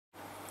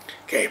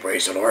Okay,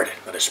 praise the Lord.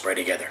 Let us pray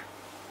together.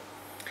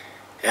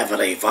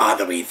 Heavenly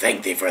Father, we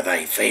thank thee for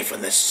thy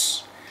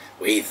faithfulness.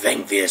 We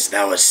thank thee as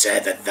thou hast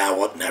said that thou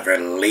wilt never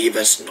leave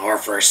us nor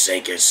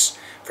forsake us,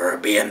 for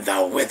being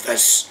thou with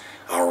us,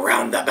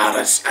 around about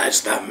us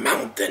as the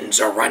mountains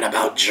are round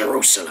about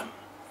Jerusalem.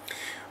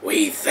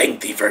 We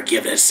thank thee for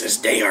giving us this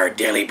day our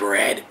daily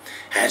bread,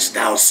 as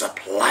thou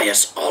supply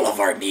us all of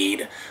our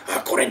need,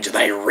 according to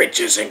thy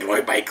riches and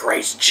glory by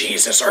Christ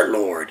Jesus our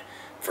Lord.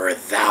 For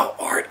thou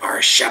art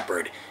our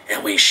shepherd,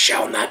 and we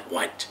shall not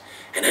want.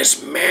 And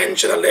as man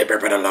shall live by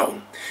bread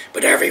alone,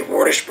 but every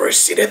word which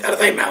proceedeth out of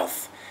thy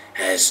mouth,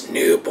 as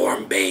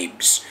newborn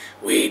babes,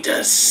 we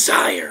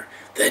desire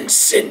the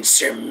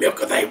sincere milk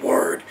of thy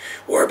word,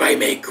 whereby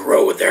may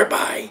grow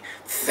thereby,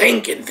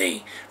 thanking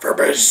thee for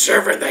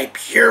preserving thy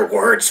pure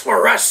words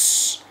for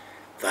us.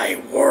 Thy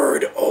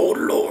word, O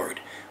Lord,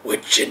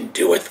 which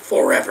endureth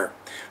forever,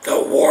 the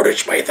word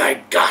which by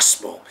thy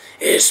gospel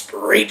is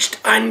preached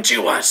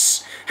unto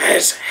us,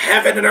 as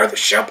heaven and earth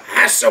shall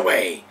pass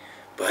away,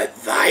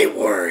 but thy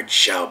word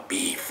shall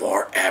be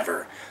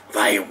forever.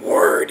 Thy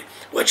word,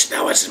 which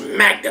thou hast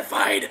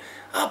magnified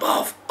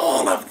above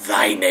all of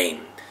thy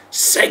name,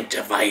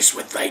 sanctify us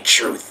with thy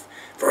truth,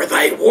 for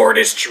thy word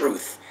is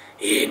truth.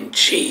 In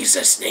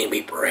Jesus' name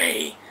we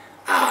pray.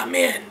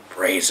 Amen.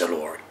 Praise the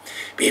Lord.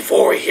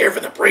 Before we hear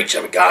from the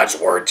preaching of God's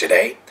word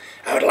today,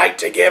 I would like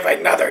to give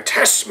another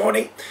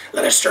testimony.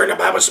 Let us turn to the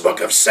Bible's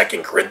book of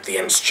 2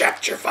 Corinthians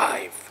chapter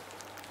 5.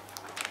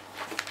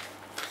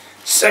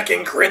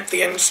 2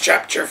 Corinthians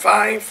chapter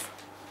 5.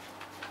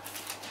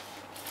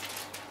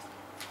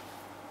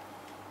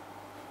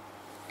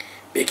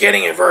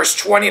 Beginning in verse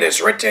 20, it is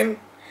written,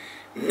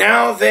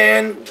 Now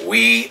then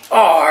we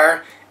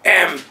are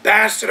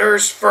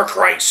ambassadors for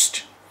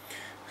Christ.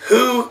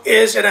 Who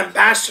is an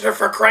ambassador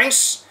for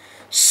Christ?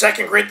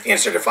 2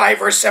 Corinthians 5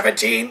 verse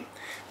 17.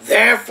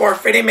 Therefore,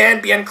 if any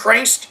man be in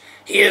Christ,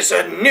 he is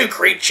a new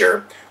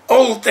creature.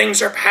 Old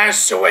things are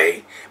passed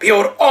away.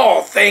 Behold,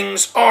 all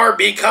things are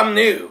become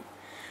new.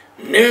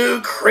 New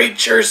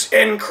creatures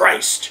in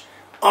Christ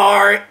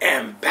are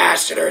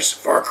ambassadors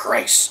for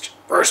Christ.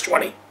 Verse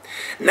 20.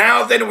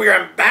 Now then we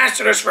are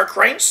ambassadors for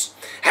Christ,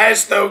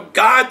 as though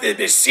God did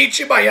beseech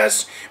you by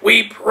us,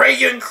 we pray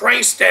you in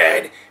Christ's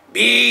stead,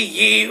 be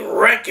ye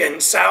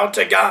reconciled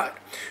to God.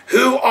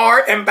 Who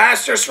are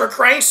ambassadors for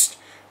Christ?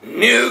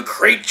 New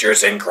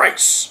creatures in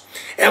Christ.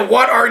 And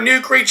what are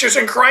new creatures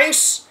in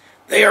Christ?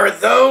 They are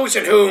those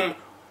in whom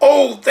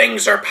old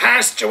things are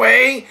passed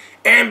away,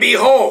 and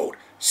behold,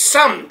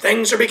 some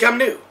things are become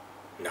new.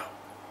 No.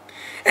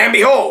 And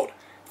behold,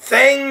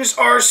 things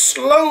are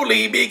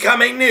slowly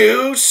becoming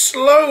new,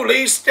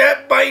 slowly,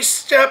 step by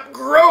step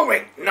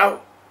growing.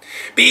 No.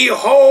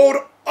 Behold,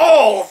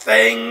 all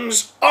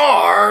things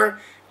are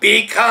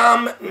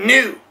become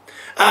new.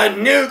 A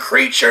new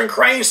creature in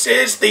Christ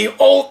is the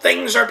old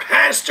things are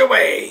passed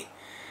away,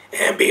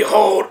 and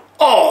behold,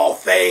 all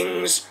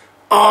things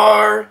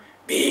are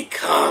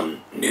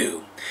become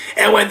new.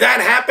 And when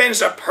that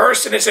happens, a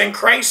person is in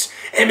Christ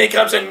and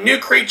becomes a new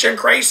creature in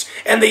Christ,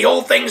 and the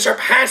old things are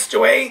passed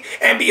away,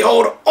 and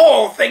behold,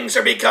 all things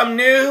are become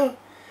new.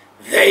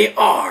 They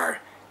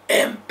are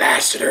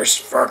ambassadors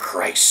for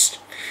Christ.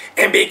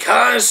 And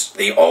because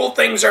the old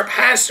things are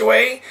passed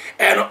away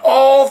and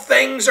all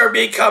things are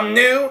become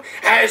new,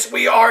 as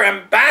we are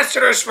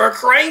ambassadors for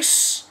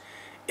Christ,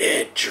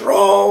 it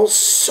draws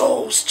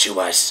souls to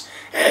us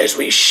as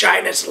we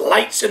shine as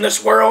lights in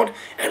this world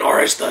and are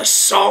as the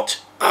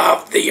salt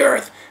of the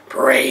earth.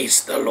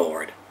 Praise the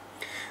Lord.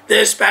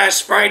 This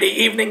past Friday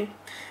evening,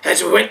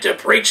 as we went to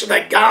preach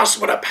the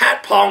gospel at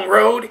Pat Pong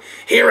Road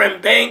here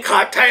in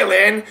Bangkok,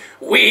 Thailand,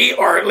 we,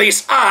 or at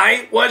least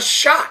I, was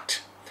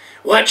shocked.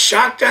 What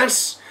shocked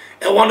us?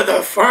 And one of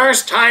the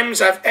first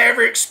times I've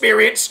ever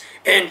experienced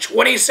in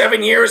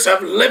 27 years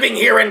of living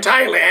here in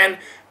Thailand,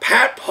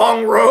 Pat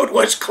Pong Road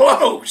was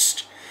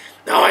closed.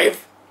 Now,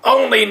 I've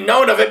only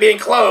known of it being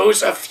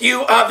closed a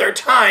few other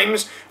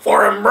times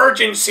for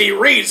emergency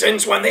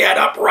reasons when they had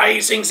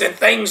uprisings and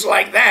things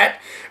like that.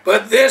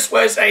 But this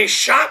was a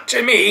shock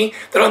to me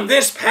that on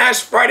this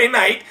past Friday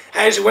night,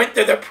 as we went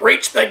to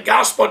preach the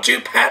gospel to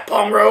Pat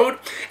Pong Road.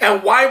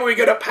 And why would we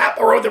go to Pat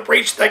Pong Road to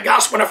preach the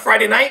gospel on a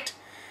Friday night?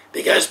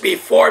 Because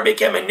before I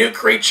became a new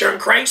creature in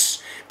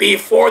Christ,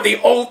 before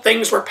the old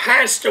things were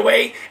passed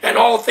away and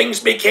all things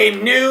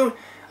became new,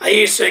 I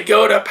used to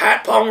go to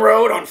Pat Pong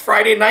Road on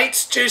Friday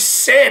nights to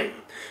sin,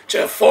 to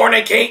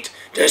fornicate,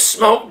 to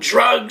smoke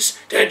drugs,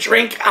 to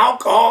drink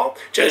alcohol,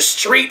 to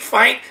street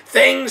fight,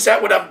 things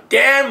that would have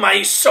damned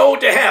my soul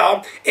to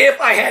hell if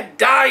I had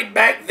died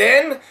back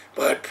then.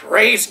 But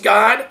praise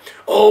God,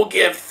 oh,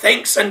 give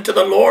thanks unto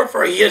the Lord,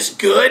 for he is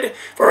good,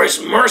 for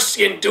his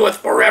mercy endureth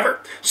forever.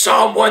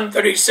 Psalm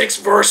 136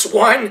 verse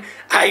 1,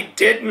 I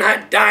did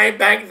not die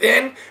back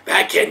then.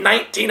 Back in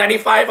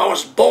 1995, I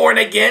was born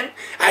again.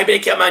 I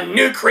became a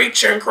new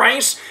creature in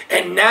Christ.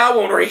 And now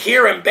when we're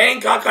here in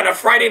Bangkok on a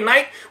Friday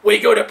night, we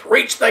go to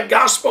preach the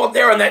gospel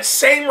there on that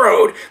same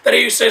road that I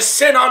used to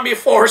sin on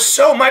before,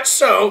 so much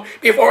so,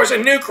 before I was a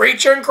new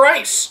creature in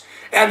Christ.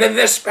 And then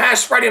this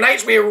past Friday night,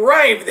 as we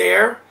arrived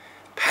there,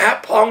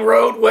 Pat Pong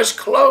Road was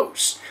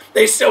closed.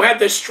 They still had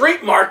the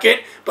street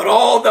market, but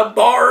all the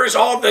bars,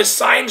 all the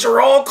signs are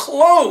all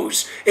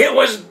closed. It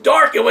was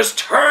dark. It was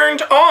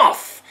turned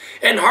off.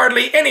 And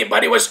hardly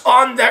anybody was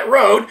on that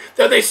road,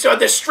 though they still had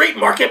the street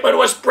market, but it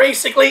was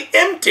basically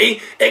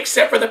empty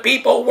except for the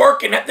people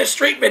working at the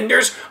street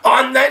vendors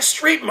on that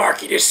street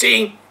market. You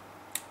see,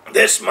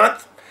 this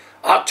month,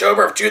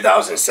 October of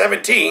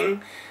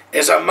 2017,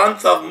 is a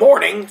month of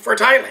mourning for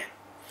Thailand.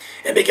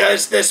 And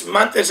because this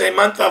month is a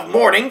month of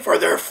mourning for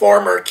their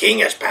former king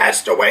has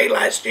passed away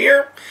last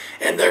year,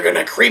 and they're going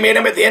to cremate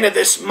him at the end of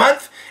this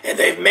month, and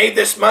they've made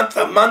this month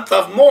a month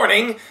of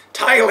mourning,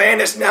 Thailand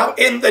is now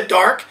in the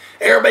dark.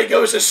 Everybody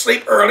goes to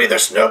sleep early.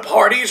 There's no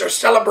parties or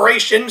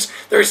celebrations.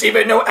 There's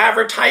even no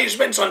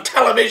advertisements on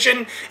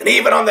television. And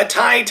even on the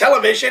Thai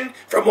television,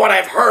 from what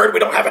I've heard, we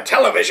don't have a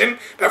television,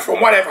 but from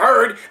what I've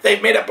heard,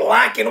 they've made it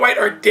black and white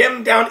or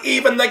dimmed down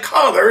even the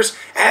colors,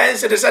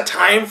 as it is a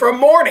time for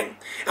mourning.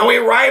 And we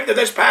arrived at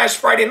this past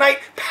Friday night.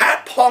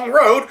 Pat Pong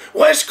Road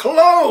was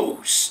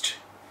closed.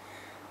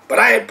 But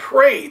I had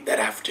prayed that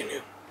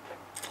afternoon.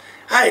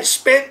 I had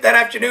spent that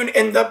afternoon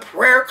in the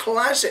prayer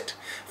closet,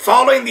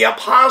 following the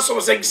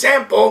apostles'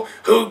 example,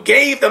 who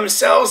gave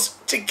themselves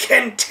to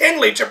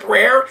continually to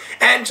prayer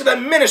and to the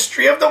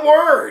ministry of the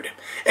word.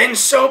 And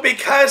so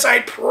because I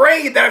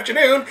prayed that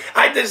afternoon,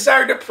 I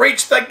desired to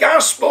preach the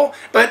gospel,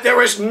 but there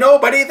was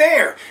nobody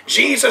there.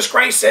 Jesus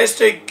Christ says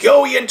to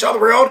go ye into the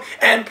world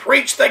and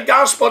preach the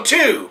gospel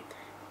to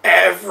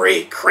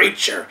every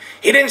creature.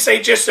 He didn't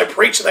say just to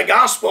preach the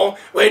gospel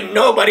when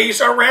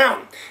nobody's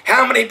around.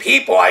 How many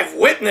people I've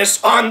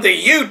witnessed on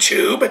the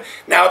YouTube.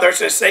 Now there's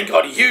this thing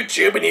called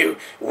YouTube, and you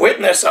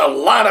witness a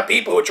lot of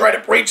people who try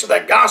to preach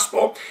the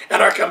gospel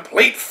and are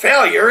complete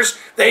failures.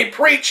 They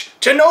preach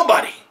to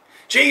nobody.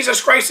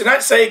 Jesus Christ did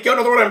not say, go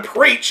to the world and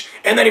preach,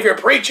 and then if you're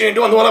preaching and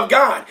doing the will of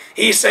God.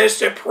 He says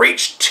to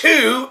preach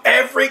to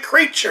every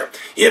creature.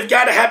 You've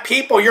got to have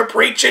people you're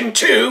preaching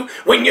to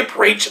when you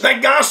preach the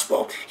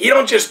gospel. You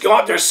don't just go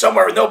out there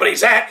somewhere where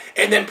nobody's at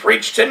and then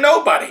preach to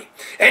nobody.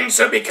 And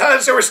so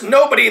because there was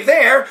nobody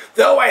there,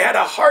 though I had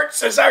a heart's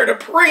desire to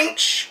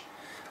preach,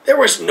 there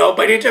was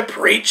nobody to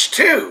preach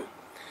to.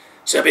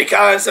 So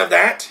because of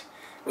that,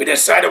 we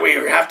decided we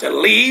have to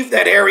leave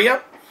that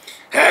area.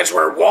 As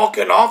we're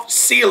walking off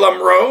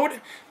Sealam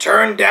Road,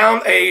 turn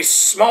down a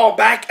small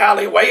back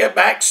alleyway, a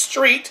back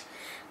street,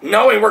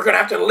 knowing we're going to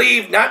have to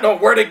leave, not know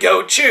where to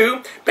go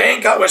to.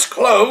 Bangkok was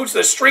closed.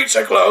 The streets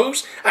are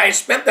closed. I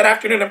spent that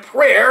afternoon in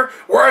prayer.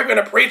 We're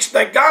going to preach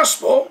the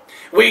gospel.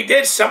 We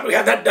did something we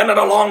have not done in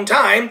a long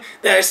time.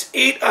 That's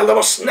eat a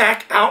little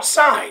snack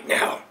outside.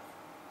 Now,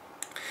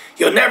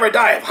 you'll never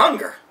die of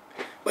hunger,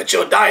 but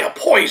you'll die of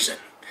poison.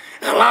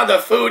 And a lot of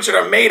the foods that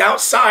are made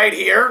outside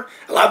here,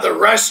 a lot of the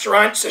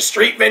restaurants, the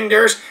street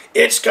vendors,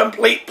 it's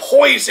complete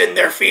poison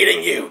they're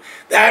feeding you.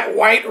 That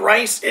white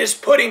rice is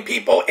putting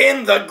people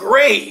in the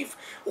grave.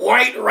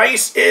 White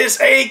rice is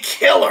a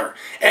killer.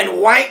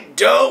 And white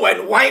dough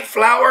and white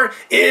flour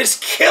is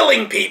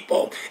killing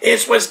people.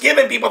 It was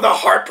giving people the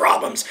heart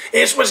problems.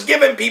 It was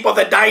giving people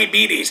the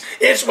diabetes.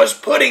 It was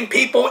putting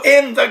people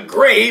in the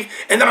grave.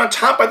 And then on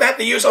top of that,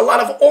 they use a lot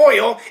of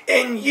oil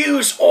and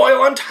use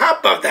oil on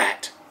top of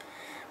that.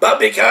 But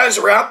because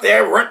we're out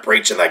there, we weren't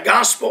preaching the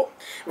gospel.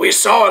 We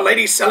saw a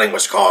lady selling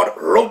what's called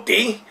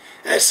roti.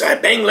 It's a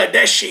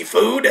Bangladeshi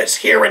food that's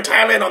here in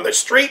Thailand on the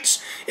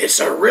streets. It's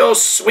a real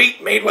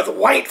sweet, made with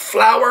white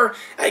flour.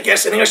 I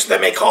guess in English they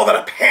may call that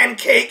a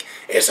pancake.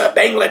 It's a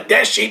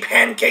Bangladeshi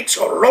pancake,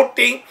 so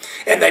roti.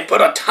 And they put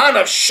a ton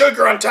of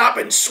sugar on top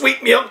and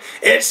sweet milk.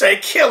 It's a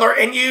killer,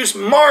 and use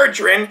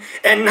margarine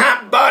and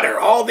not butter.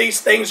 All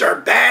these things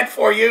are bad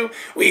for you.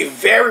 We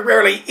very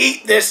rarely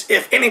eat this,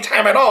 if any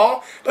time at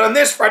all. But on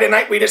this Friday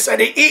night, we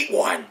decided to eat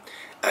one.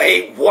 I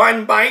ate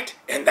one bite,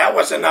 and that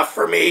was enough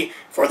for me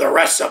for the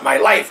rest of my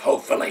life,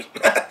 hopefully.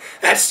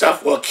 That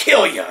stuff will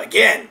kill you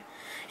again.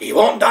 You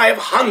won't die of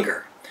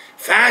hunger.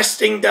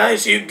 Fasting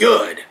does you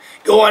good.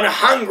 Going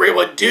hungry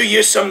will do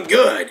you some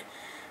good.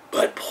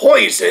 But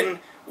poison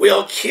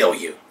will kill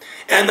you.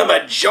 And the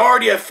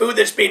majority of food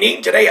that's being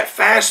eaten today at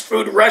fast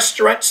food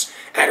restaurants,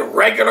 at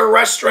regular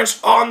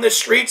restaurants, on the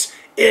streets,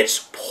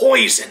 it's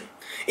poison.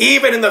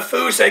 Even in the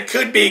foods that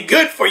could be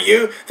good for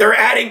you, they're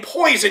adding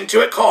poison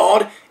to it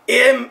called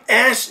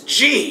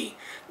MSG.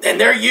 And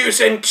they're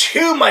using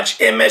too much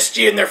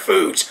MSG in their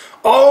foods.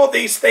 All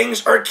these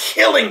things are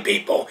killing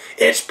people.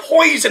 It's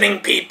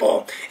poisoning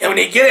people. And when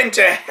you get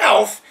into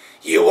health,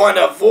 you want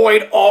to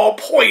avoid all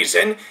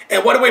poison.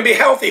 And what do we be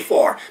healthy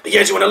for?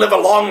 Because you want to live a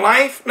long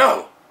life?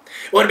 No.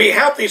 We want to be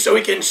healthy so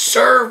we can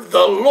serve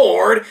the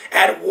Lord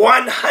at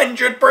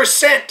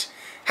 100%.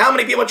 How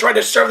many people try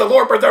to serve the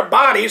Lord but their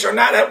bodies are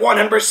not at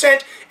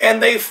 100%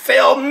 and they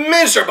fail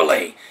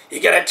miserably? You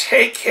got to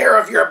take care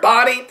of your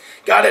body.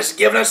 God has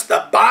given us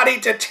the body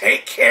to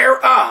take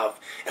care of.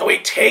 and we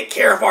take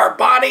care of our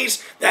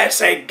bodies.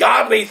 That's a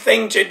godly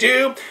thing to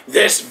do.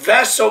 This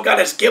vessel God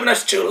has given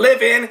us to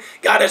live in,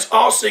 God has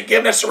also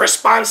given us a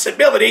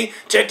responsibility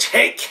to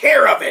take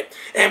care of it.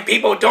 And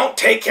people don't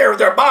take care of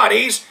their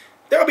bodies,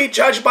 they'll be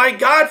judged by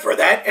God for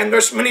that. And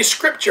there's many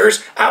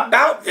scriptures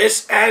about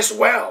this as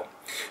well.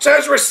 So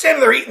as we're sitting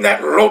there eating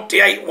that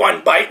roti, I ate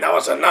one bite and that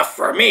was enough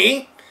for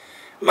me.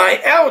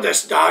 My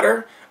eldest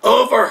daughter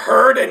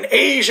overheard an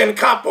Asian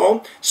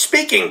couple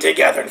speaking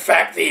together. In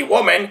fact, the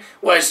woman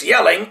was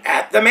yelling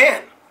at the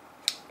man.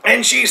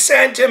 And she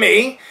said to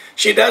me,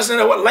 she doesn't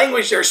know what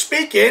language they're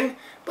speaking,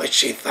 but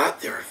she thought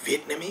they were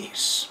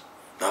Vietnamese.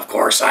 Of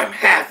course, I'm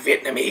half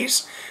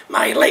Vietnamese.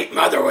 My late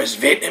mother was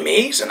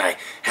Vietnamese, and I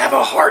have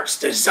a heart's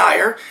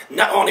desire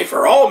not only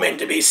for all men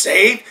to be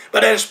saved,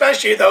 but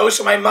especially those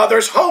from my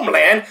mother's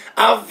homeland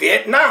of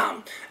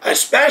Vietnam.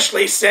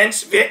 Especially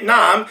since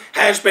Vietnam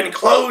has been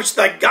closed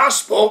to the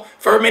gospel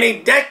for many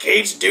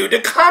decades due to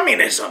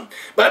communism.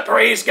 But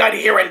praise God,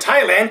 here in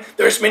Thailand,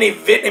 there's many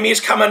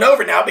Vietnamese coming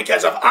over now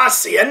because of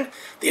ASEAN,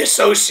 the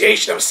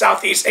Association of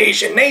Southeast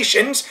Asian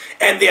Nations,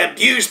 and they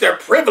abuse their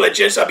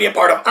privileges of being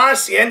part of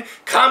ASEAN,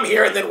 come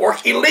here and then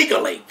work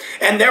illegally.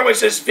 And there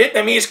was this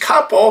Vietnamese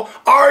couple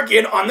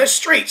arguing on the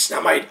streets.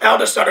 Now, my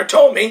eldest daughter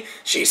told me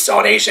she saw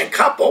an Asian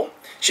couple.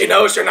 She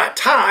knows they're not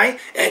Thai,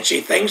 and she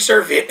thinks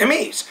they're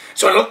Vietnamese.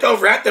 So I looked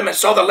over at them and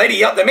saw the lady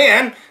yell at the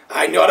man.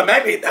 I knew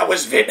automatically that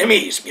was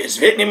Vietnamese, because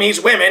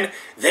Vietnamese women,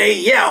 they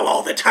yell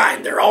all the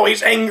time. They're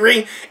always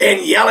angry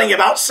and yelling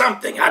about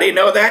something. How do you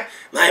know that?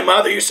 My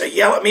mother used to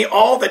yell at me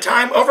all the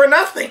time over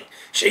nothing.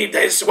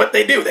 That's what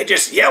they do. They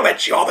just yell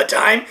at you all the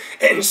time.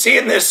 And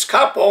seeing this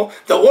couple,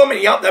 the woman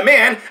yell at the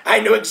man, I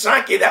knew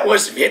exactly that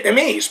was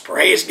Vietnamese.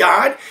 Praise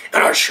God.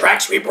 And our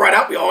tracts we brought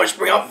out, we always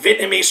bring out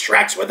Vietnamese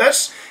tracts with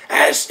us,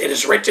 as it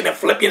is written in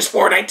Philippians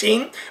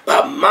 4:19.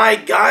 But my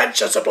God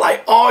shall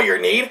supply all your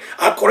need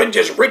according to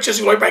his riches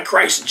and glory by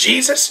Christ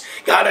Jesus.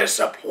 God has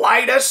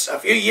supplied us a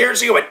few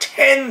years ago with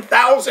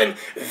 10,000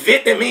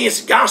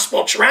 Vietnamese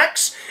gospel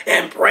tracts.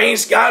 And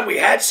praise God, we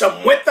had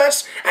some with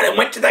us, and I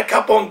went to that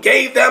couple and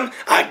gave them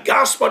a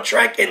gospel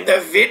tract in the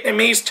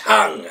Vietnamese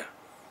tongue.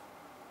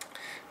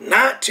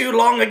 Not too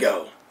long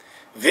ago,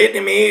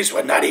 Vietnamese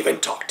would not even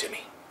talk to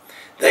me.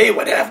 They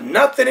would have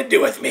nothing to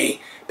do with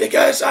me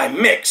because I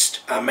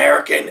mixed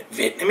American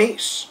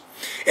Vietnamese.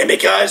 And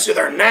because of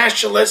their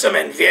nationalism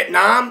in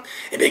Vietnam,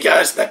 and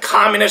because the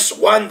communists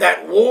won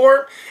that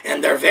war,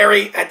 and they're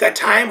very, at that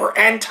time, were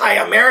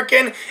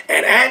anti-American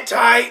and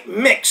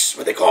anti-mix,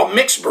 what they call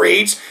mixed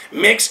breeds,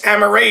 mixed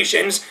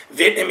Amerasians,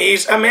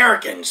 Vietnamese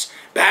Americans.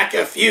 Back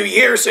a few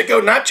years ago,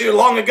 not too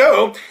long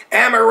ago,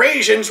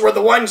 Amerasians were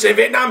the ones in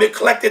Vietnam who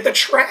collected the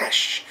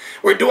trash.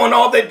 We're doing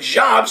all the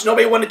jobs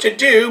nobody wanted to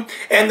do,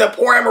 and the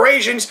poor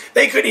Amerasians,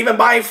 they couldn't even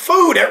buy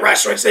food at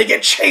restaurants. They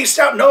get chased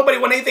out. Nobody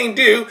wanted anything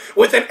to do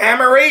with an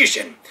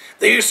Amerasian.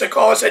 They used to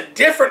call us a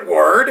different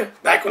word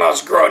back when I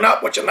was growing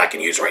up, which I'm not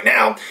going to use right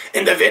now,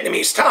 in the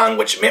Vietnamese tongue,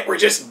 which meant we're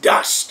just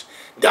dust.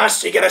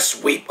 Dust you got to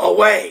sweep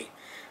away.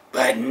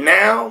 But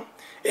now,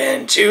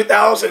 in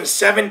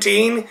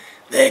 2017,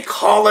 they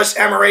call us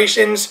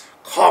Amerasians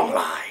Kong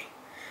Lai,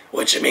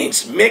 which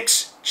means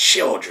mixed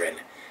children.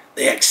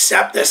 They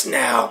accept us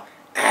now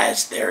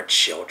as their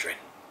children.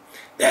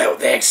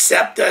 They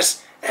accept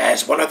us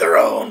as one of their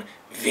own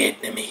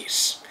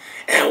Vietnamese.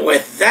 And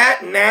with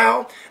that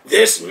now,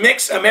 this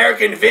mixed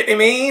American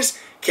Vietnamese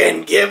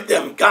can give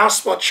them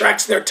gospel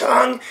tracts in their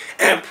tongue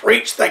and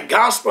preach the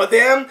gospel to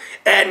them.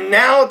 And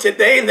now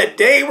today, in the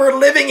day we're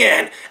living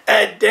in,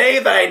 a day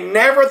that I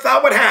never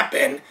thought would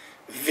happen,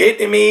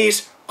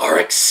 Vietnamese are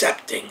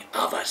accepting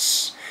of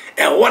us.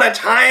 And what a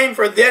time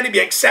for them to be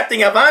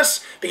accepting of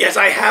us, because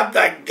I have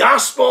the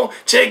gospel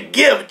to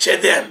give to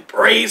them.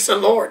 Praise the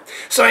Lord.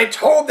 So I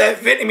told that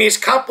Vietnamese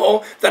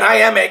couple that I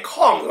am a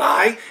Kong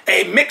Lai,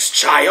 a mixed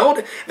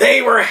child.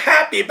 They were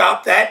happy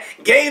about that.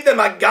 Gave them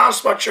a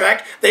gospel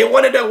tract. They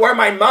wanted to know where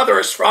my mother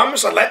is from,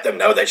 so I let them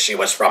know that she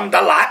was from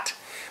Dalat.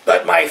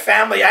 But my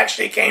family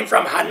actually came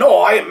from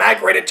Hanoi and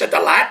migrated to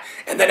Dalat,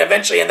 and then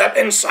eventually ended up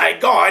in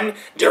Saigon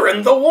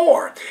during the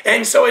war.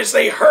 And so as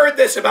they heard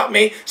this about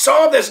me,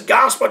 saw this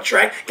gospel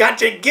tract, got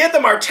to give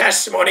them our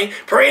testimony.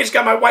 Praise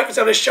God, my wife was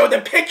able to show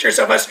them pictures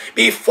of us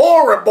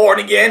before we're born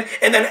again,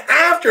 and then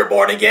after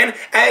born again,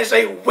 as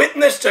a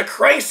witness to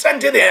Christ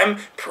unto them.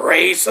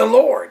 Praise the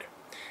Lord.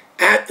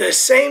 At the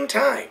same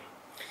time,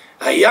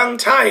 a young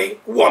Thai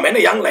woman, a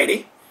young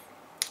lady,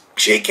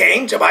 she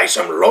came to buy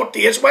some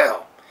roti as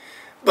well.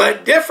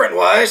 But different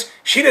was,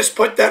 she just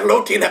put that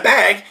roti in a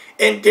bag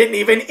and didn't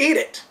even eat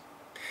it.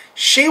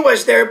 She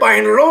was there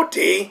buying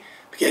roti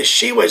because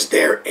she was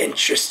there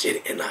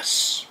interested in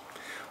us.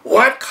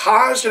 What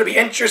caused her to be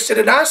interested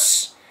in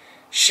us?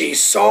 She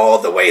saw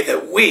the way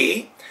that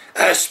we,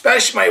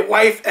 especially my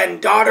wife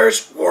and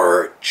daughters,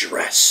 were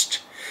dressed.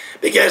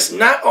 Because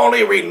not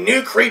only are we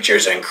new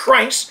creatures in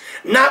Christ,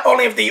 not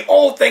only have the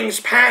old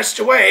things passed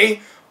away,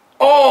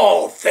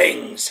 all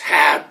things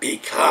have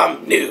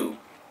become new.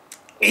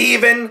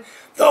 Even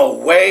the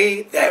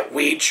way that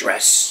we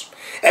dress.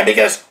 And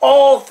because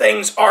all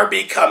things are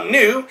become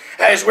new,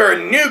 as we're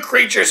new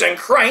creatures in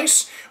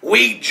Christ,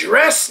 we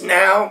dress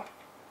now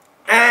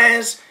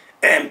as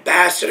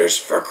ambassadors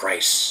for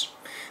Christ.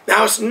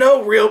 Now, it's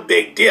no real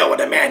big deal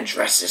when a man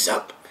dresses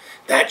up.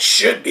 That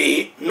should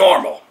be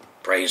normal.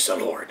 Praise the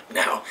Lord.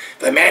 Now,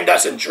 if a man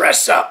doesn't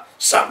dress up,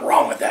 something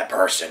wrong with that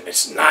person.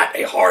 It's not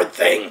a hard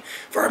thing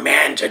for a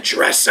man to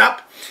dress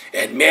up,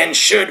 and men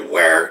should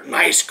wear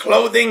nice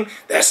clothing.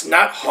 That's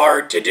not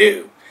hard to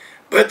do.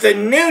 But the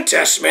New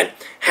Testament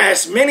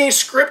has many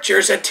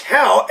scriptures that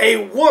tell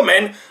a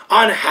woman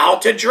on how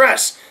to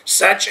dress,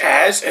 such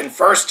as in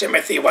 1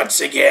 Timothy, once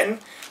again,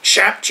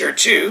 chapter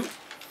 2,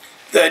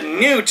 the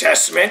New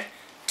Testament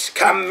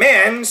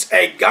commends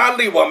a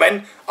godly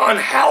woman on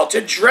how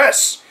to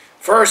dress.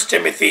 1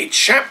 Timothy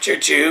chapter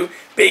 2,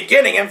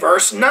 beginning in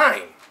verse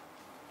 9.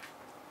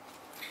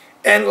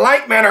 In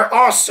like manner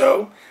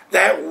also,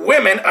 that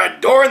women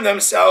adorn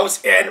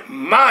themselves in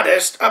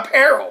modest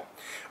apparel,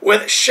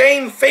 with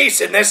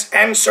shamefacedness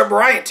and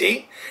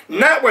sobriety,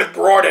 not with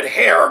broided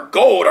hair, or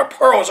gold, or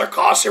pearls, or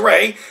costly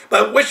array,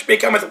 but which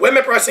becometh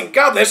women professing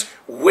godliness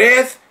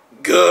with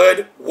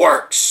good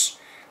works.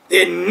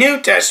 The New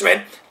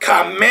Testament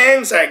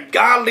commands a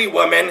godly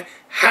woman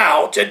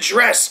how to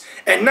dress.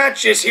 And not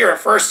just here in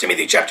 1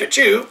 Timothy chapter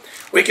 2.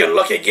 We can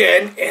look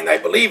again, and I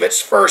believe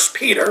it's 1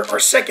 Peter or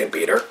 2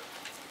 Peter,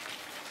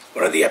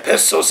 one of the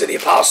epistles of the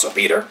Apostle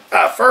Peter.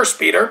 1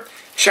 Peter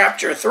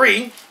chapter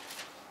 3,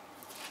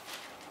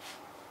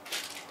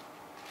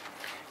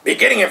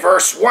 beginning in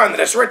verse 1,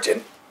 that is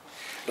written,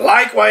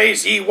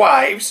 Likewise, ye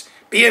wives,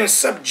 be in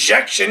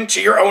subjection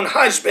to your own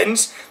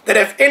husbands, that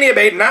if any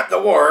obey not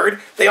the word,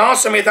 they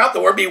also may without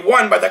the word be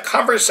won by the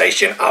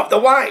conversation of the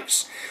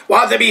wives,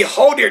 while they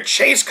behold your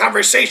chaste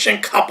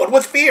conversation coupled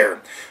with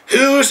fear,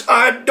 whose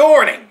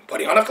adorning,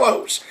 putting on of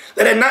clothes,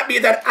 let it not be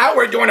that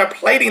outward adorning of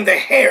plaiting the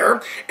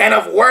hair, and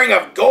of wearing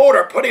of gold,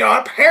 or putting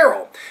on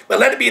apparel, but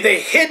let it be the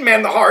hid man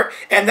in the heart,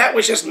 and that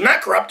which is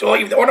not corruptible,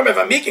 even the ornament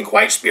of a meek and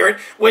quiet spirit,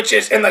 which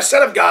is in the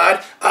sight of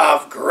God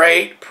of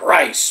great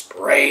price.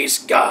 Praise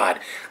God.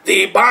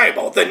 The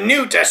Bible, the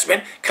New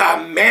Testament,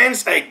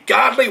 commands a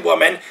godly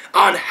woman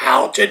on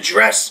how to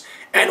dress.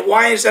 And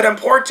why is that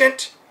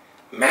important?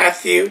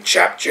 Matthew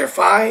chapter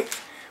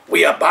 5,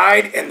 we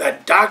abide in the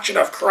doctrine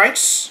of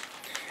Christ,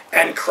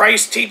 and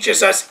Christ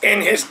teaches us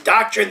in his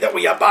doctrine that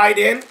we abide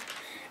in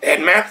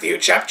Matthew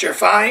chapter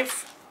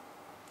 5,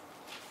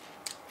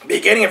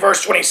 beginning of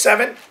verse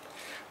 27,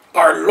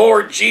 our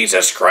Lord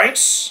Jesus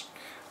Christ,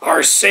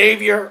 our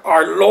Savior,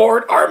 our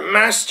Lord, our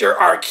Master,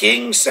 our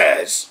King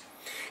says,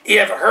 Ye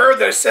have heard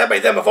that it said by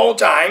them of old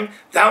time,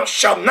 Thou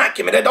shalt not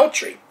commit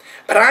adultery.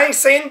 But I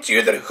say unto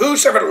you that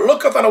whosoever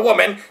looketh on a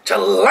woman to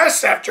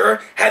lust after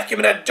her hath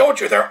committed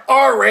adultery with her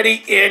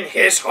already in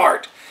his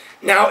heart.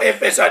 Now,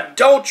 if it's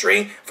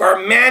adultery for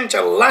a man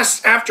to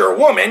lust after a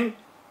woman,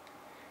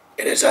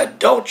 it is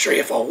adultery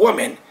if a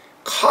woman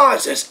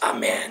causes a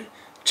man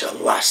to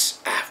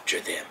lust after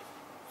them.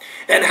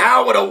 And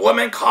how would a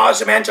woman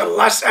cause a man to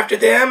lust after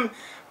them?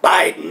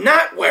 By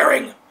not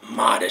wearing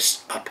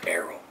modest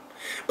apparel,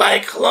 by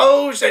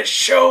clothes that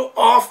show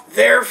off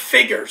their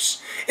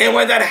figures. And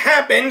when that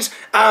happens,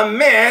 a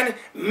man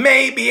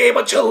may be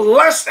able to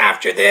lust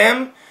after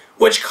them,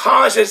 which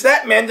causes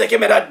that man to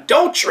commit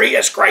adultery,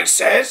 as Christ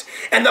says.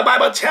 And the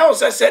Bible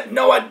tells us that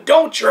no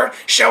adulterer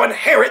shall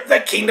inherit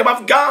the kingdom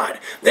of God.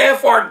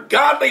 Therefore, a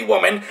godly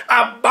woman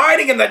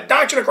abiding in the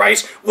doctrine of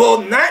Christ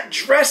will not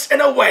dress in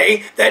a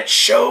way that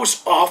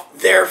shows off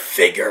their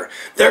figure.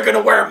 They're going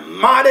to wear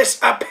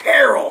modest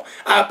apparel.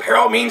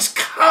 Apparel means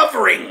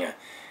covering.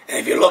 And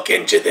if you look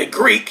into the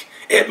Greek,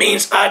 it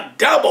means a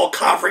double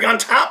covering on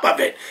top of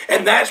it.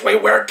 And that's why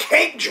we wear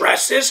cape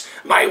dresses,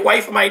 my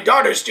wife and my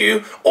daughters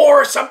do,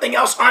 or something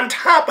else on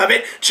top of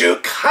it to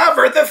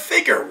cover the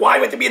figure. Why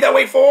would it be that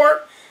way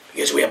for?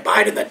 Because we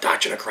abide in the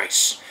doctrine of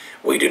Christ.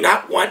 We do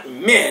not want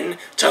men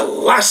to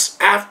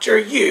lust after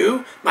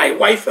you, my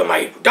wife and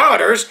my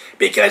daughters,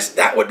 because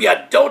that would be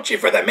adultery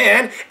for the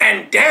man,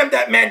 and damn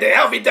that man to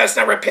hell if he does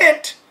not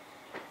repent.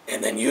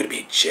 And then you'd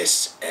be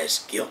just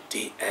as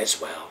guilty as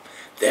well.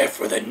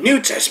 Therefore, the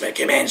New Testament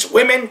commands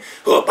women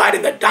who abide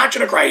in the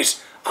doctrine of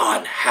Christ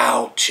on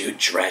how to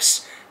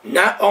dress.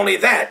 Not only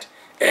that,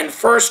 in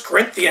 1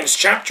 Corinthians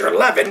chapter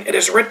 11, it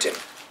is written.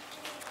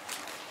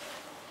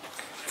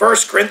 1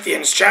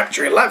 Corinthians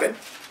chapter 11,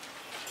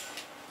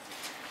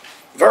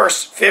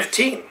 verse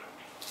 15.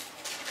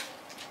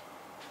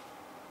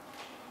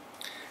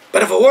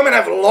 But if a woman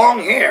have long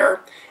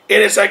hair,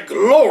 it is a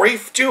glory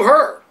to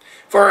her,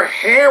 for her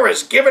hair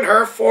is given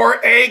her for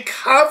a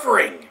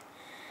covering.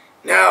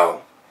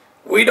 Now,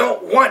 we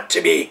don't want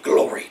to be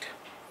gloried.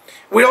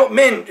 We don't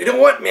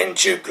want men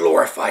to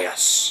glorify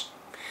us.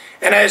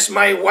 And as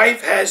my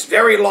wife has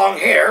very long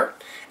hair,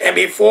 and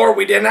before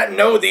we did not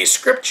know these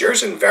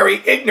scriptures and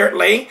very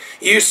ignorantly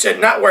used to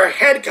not wear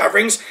head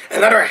coverings and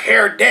let her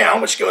hair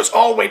down, which goes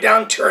all the way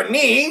down to her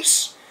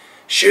knees,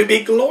 she would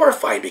be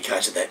glorified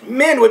because of that.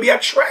 Men would be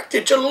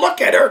attracted to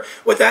look at her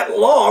with that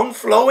long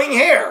flowing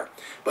hair.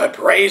 But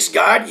praise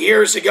God,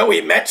 years ago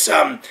we met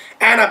some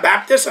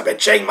Anabaptists up in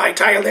Chiang Mai,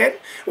 Thailand.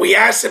 We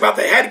asked about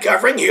the head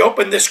covering. He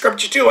opened the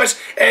scripture to us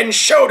and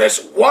showed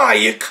us why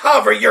you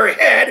cover your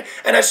head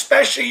and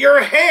especially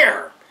your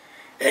hair.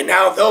 And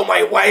now though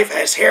my wife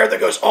has hair that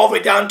goes all the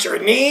way down to her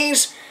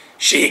knees,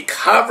 she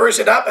covers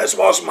it up, as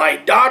well as my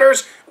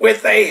daughters,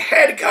 with a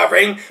head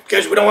covering,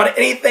 because we don't want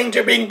anything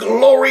to bring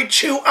glory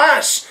to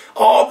us.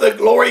 All the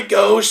glory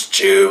goes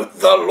to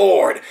the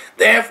Lord.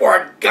 Therefore,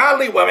 a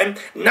godly woman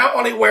not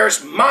only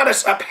wears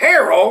modest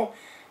apparel,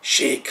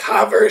 she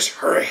covers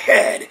her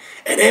head.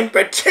 And in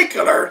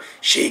particular,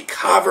 she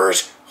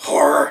covers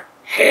her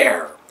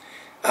hair.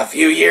 A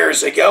few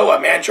years ago, a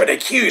man tried to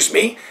accuse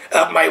me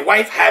of my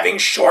wife having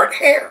short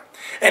hair.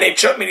 And he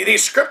took me to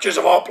these scriptures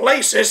of all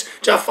places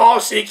to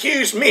falsely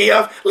accuse me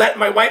of letting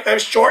my wife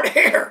have short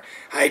hair.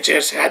 I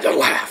just had to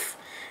laugh.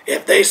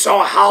 If they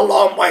saw how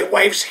long my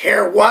wife's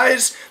hair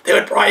was, they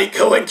would probably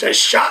go into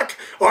shock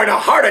or in a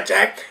heart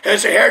attack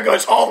as her hair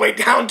goes all the way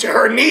down to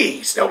her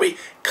knees. No, we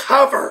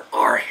cover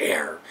our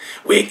hair.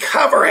 We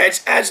cover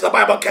it as the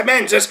Bible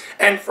commands us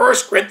in 1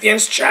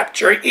 Corinthians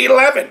chapter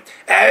 11.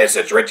 As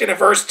it's written in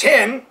verse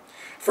 10,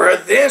 for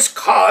this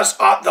cause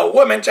ought the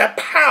woman to have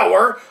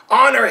power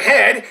on her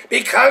head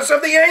because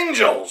of the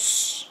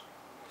angels.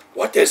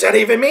 What does that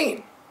even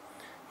mean?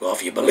 Well,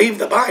 if you believe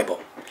the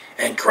Bible,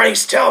 and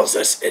Christ tells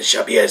us it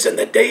shall be as in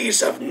the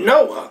days of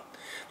Noah,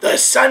 the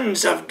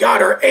sons of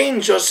God or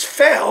angels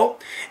fell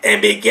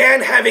and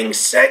began having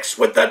sex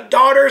with the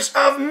daughters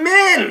of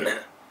men.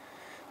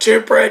 To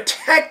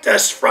protect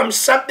us from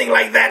something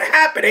like that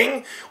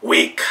happening,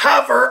 we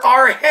cover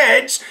our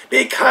heads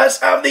because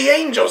of the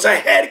angels. A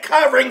head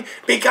covering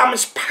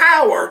becomes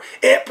power.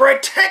 It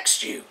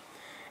protects you.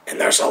 And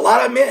there's a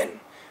lot of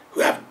men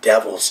who have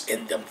devils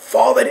in them,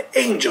 fallen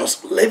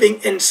angels living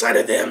inside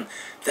of them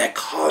that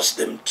cause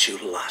them to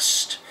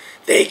lust.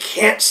 They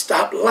can't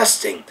stop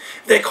lusting.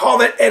 They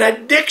call it an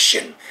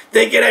addiction.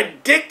 They get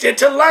addicted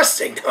to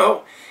lusting.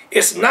 No,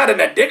 it's not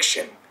an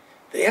addiction.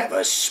 They have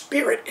a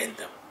spirit in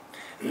them.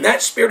 And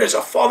that spirit is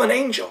a fallen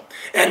angel.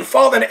 And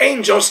fallen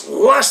angels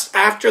lust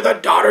after the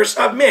daughters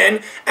of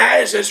men,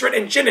 as is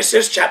written in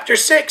Genesis chapter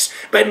 6.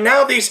 But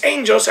now these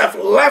angels have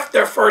left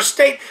their first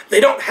state. They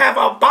don't have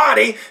a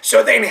body,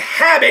 so they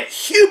inhabit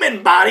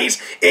human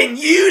bodies and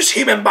use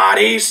human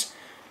bodies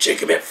to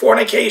commit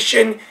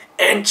fornication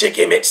and to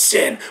commit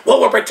sin.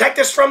 What will protect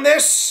us from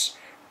this?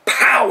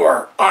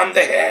 Power on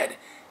the head.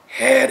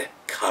 Head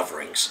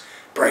coverings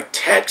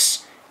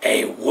protects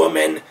a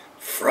woman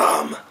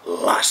from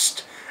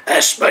lust.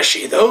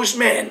 Especially those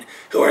men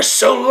who are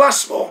so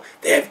lustful,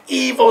 they have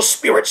evil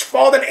spirits,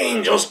 fallen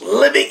angels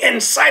living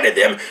inside of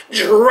them,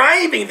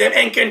 driving them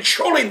and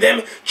controlling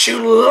them to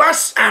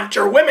lust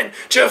after women,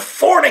 to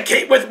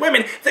fornicate with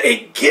women.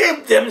 They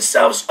give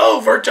themselves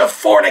over to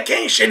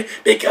fornication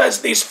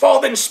because these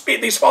fallen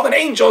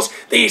angels,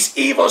 these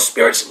evil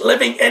spirits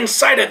living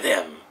inside of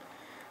them.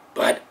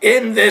 But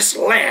in this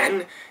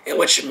land, in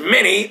which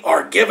many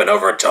are given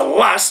over to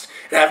lust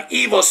and have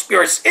evil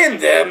spirits in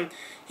them,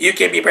 you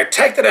can be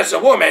protected as a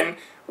woman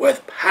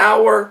with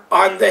power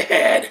on the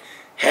head,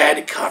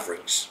 head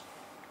coverings.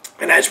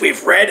 And as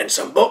we've read in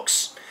some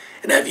books,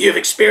 and as you've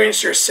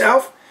experienced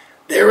yourself,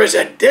 there is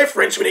a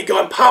difference when you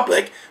go in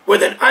public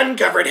with an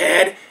uncovered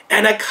head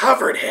and a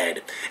covered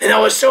head. And that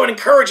was so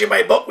encouraging.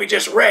 My book we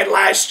just read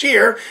last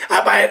year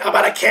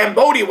about a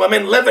Cambodian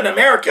woman living in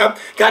America,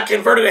 got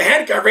converted to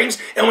head coverings,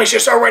 and when she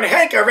started wearing a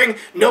head covering,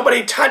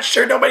 nobody touched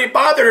her, nobody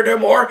bothered her no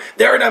more.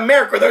 They're in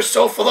America, they're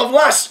so full of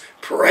lust.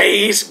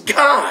 Praise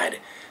God.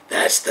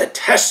 That's the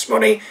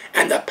testimony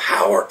and the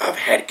power of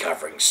head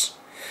coverings.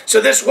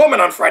 So this woman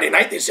on Friday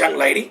night, this young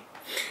lady,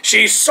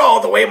 she saw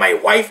the way my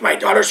wife, my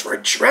daughters were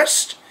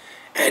dressed,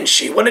 and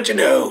she wanted to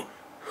know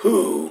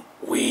who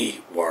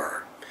we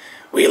were.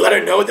 We let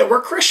her know that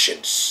we're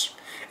Christians.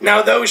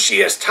 Now, though she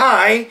is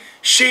Thai,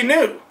 she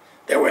knew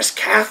there was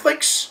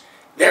Catholics,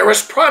 there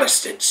was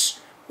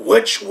Protestants.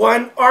 Which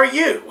one are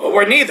you? Well,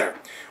 we're neither.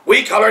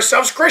 We call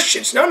ourselves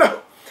Christians.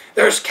 No.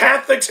 There's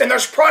Catholics and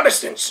there's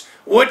Protestants.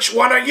 Which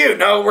one are you?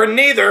 No, we're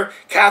neither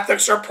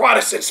Catholics or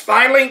Protestants.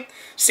 Finally,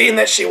 seeing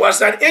that she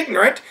was not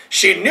ignorant,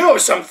 she knew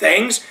of some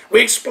things,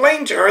 we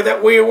explained to her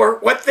that we were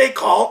what they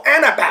call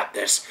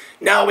Anabaptists.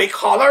 Now we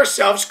call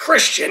ourselves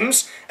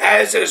Christians,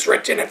 as it is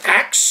written in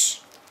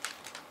Acts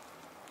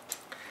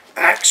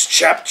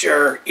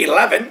chapter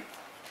 11,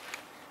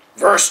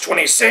 verse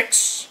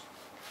 26.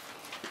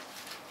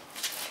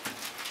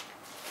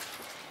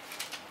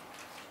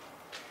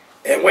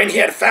 And when he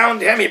had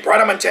found him, he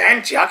brought him unto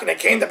Antioch, and it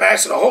came to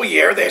pass in a whole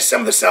year, they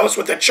assembled themselves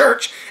with the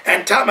church,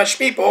 and taught much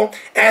people,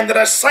 and the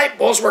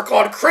disciples were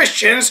called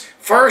Christians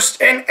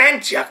first in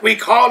Antioch. We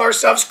call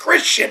ourselves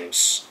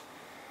Christians.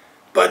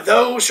 But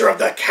those who are of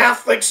the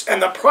Catholics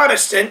and the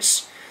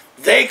Protestants,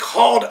 they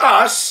called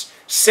us,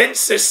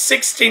 since the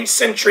 16th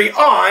century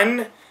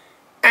on,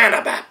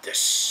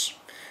 Anabaptists.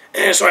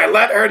 And so I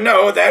let her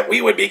know that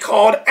we would be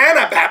called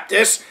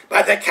Anabaptists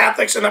by the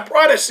Catholics and the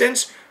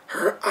Protestants.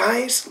 Her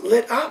eyes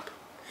lit up.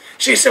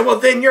 She said, well,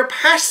 then you're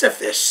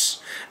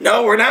pacifists.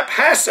 No, we're not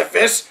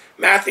pacifists.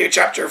 Matthew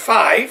chapter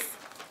 5.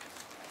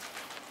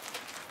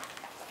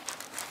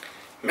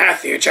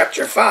 Matthew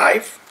chapter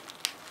 5.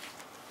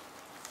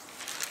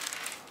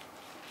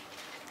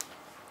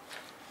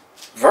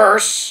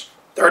 Verse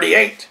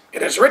 38.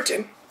 It is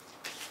written,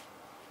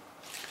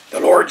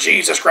 the Lord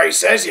Jesus Christ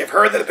says, "You have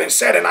heard that it has been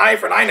said, an eye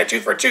for an eye and a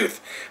tooth for a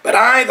tooth. But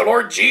I, the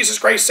Lord Jesus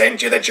Christ, send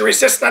to you that you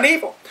resist not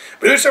evil.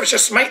 But whosoever shall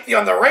smite thee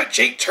on the right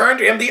cheek, turn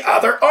to him the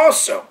other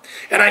also."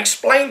 And I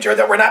explained to her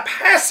that we're not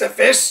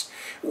pacifists.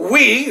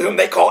 We, whom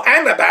they call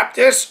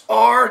Anabaptists,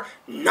 are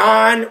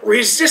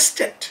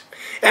non-resistant.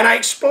 And I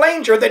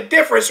explained to her the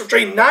difference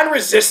between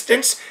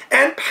non-resistance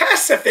and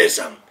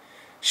pacifism.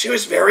 She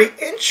was very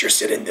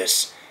interested in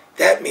this.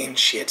 That means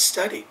she had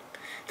studied.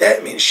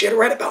 That means she had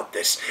read about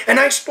this. And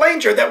I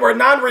explained to her that we're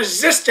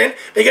non-resistant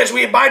because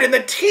we abide in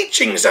the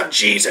teachings of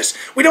Jesus.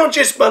 We don't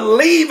just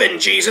believe in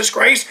Jesus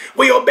Christ.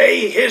 We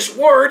obey his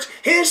words,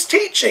 his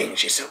teaching.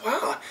 She said,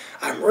 "Wow,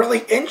 I'm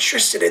really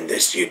interested in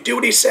this. You do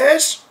what he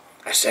says?"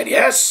 I said,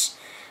 "Yes."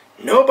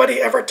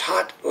 Nobody ever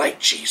taught like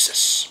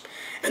Jesus.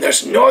 And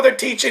there's no other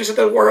teachings of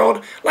the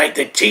world like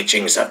the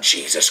teachings of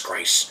Jesus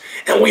Christ.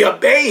 And we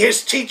obey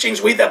his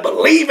teachings, we that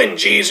believe in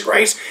Jesus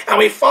Christ, and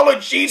we follow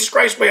Jesus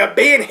Christ by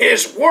obeying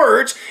his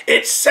words.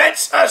 It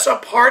sets us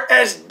apart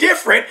as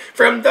different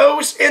from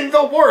those in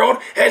the world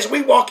as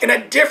we walk in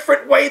a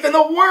different way than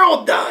the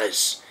world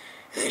does.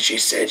 And she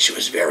said she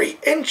was very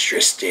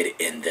interested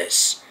in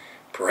this.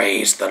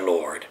 Praise the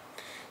Lord.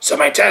 So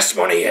my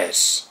testimony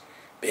is,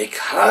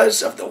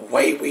 because of the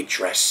way we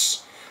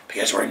dress,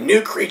 because we're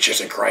new creatures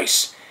in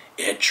Christ,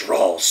 it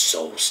draws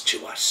souls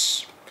to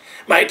us.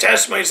 My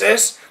testimony is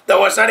this: though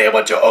I was not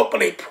able to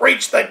openly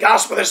preach the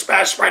gospel this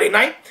past Friday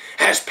night,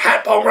 as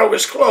Pat Palmer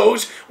was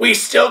closed, we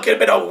still could have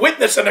been a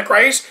witness unto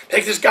Christ,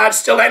 because God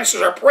still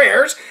answers our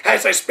prayers,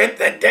 as I spent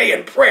that day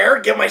in prayer,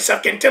 give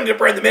myself continually to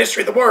pray in the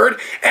ministry of the word,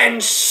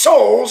 and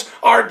souls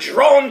are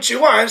drawn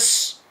to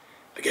us,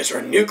 because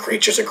we're new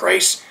creatures in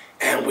Christ,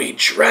 and we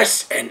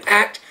dress and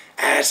act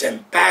as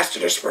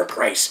ambassadors for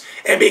Christ.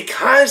 And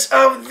because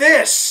of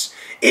this,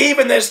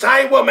 even this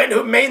Thai woman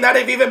who may not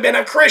have even been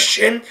a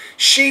Christian,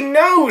 she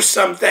knows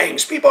some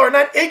things. People are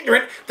not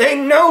ignorant. They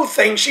know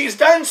things. She's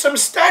done some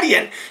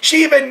studying.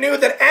 She even knew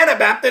that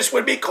Anabaptists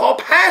would be called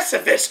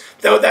pacifists,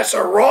 though that's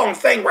a wrong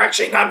thing. We're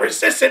actually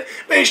non-resistant,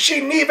 but she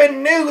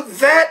even knew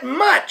that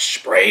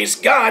much. Praise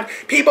God.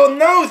 People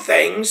know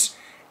things.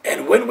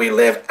 And when we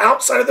live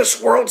outside of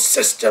this world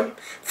system,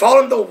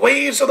 following the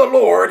ways of the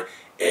Lord,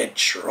 it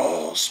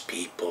draws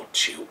people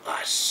to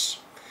us.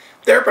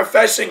 There are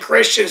professing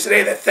Christians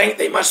today that think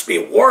they must be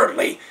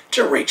worldly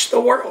to reach the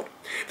world.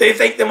 They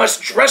think they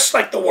must dress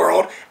like the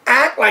world,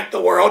 act like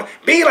the world,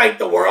 be like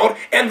the world,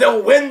 and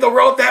they'll win the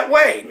world that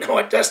way. No,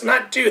 it does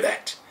not do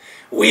that.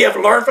 We have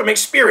learned from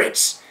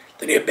experience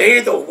that if you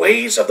obey the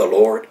ways of the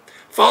Lord,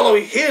 follow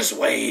his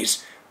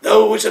ways,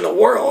 those in the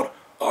world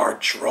are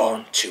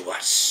drawn to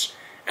us.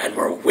 And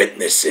we're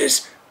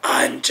witnesses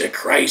unto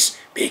Christ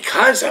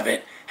because of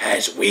it,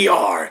 as we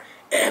are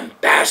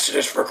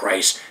ambassadors for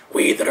Christ,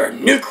 we that are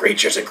new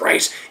creatures in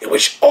Christ, in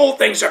which old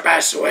things are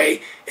passed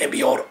away, and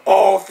behold,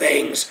 all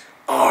things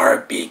are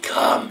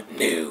become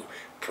new.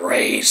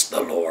 Praise the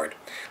Lord.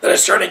 Let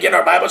us turn again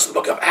our Bibles to the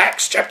book of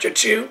Acts, chapter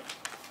 2.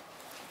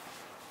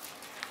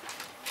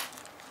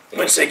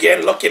 Once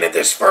again, looking at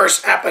this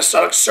first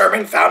apostolic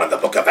sermon found in the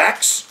book of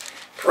Acts,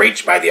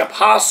 preached by the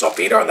Apostle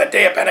Peter on the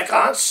day of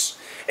Pentecost.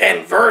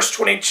 And verse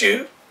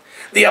 22,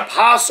 the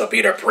Apostle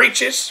Peter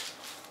preaches,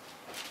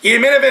 "Ye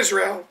men of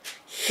Israel,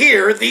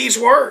 hear these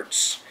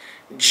words.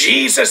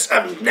 Jesus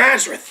of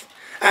Nazareth,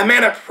 a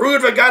man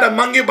approved of God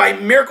among you by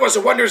miracles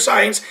and wonder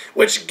signs,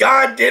 which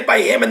God did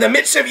by him in the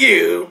midst of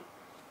you,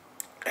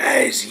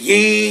 as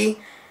ye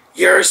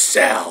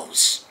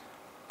yourselves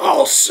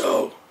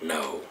also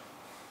know."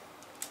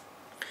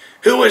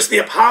 Who was the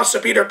Apostle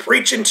Peter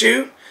preaching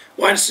to?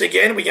 Once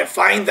again, we can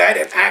find that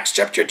in Acts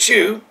chapter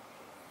 2,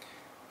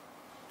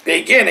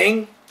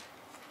 beginning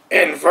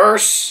in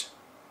verse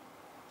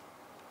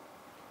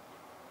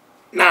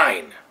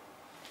 9.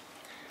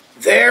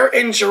 There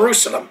in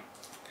Jerusalem,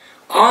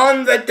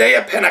 on the day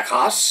of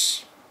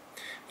Pentecost,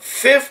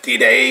 50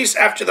 days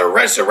after the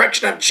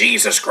resurrection of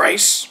Jesus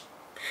Christ,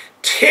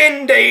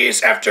 10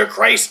 days after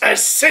Christ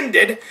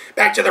ascended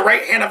back to the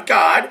right hand of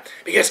God,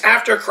 because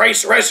after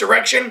Christ's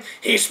resurrection,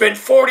 he spent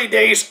 40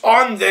 days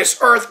on this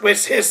earth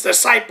with his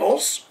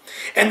disciples,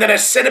 and then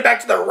ascended back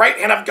to the right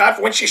hand of God,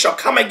 for whence he shall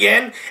come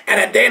again, and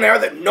a day and hour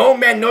that no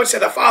man knows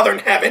save the Father in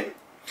heaven.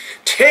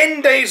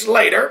 10 days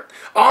later,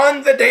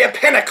 on the day of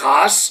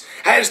Pentecost,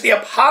 as the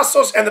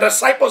apostles and the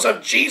disciples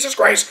of Jesus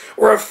Christ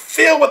were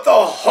filled with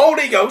the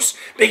Holy Ghost,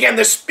 began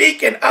to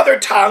speak in other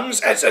tongues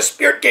as the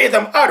Spirit gave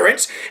them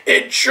utterance,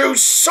 it drew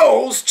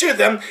souls to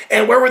them.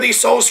 And where were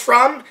these souls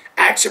from?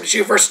 Acts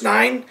 2 verse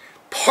 9,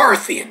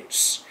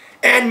 Parthians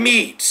and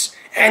Medes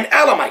and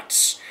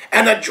Elamites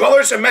and the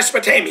dwellers of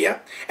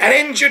Mesopotamia, and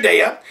in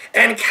Judea,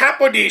 and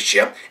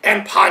Cappadocia,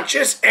 and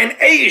Pontus, and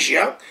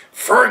Asia,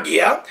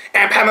 Phrygia,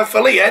 and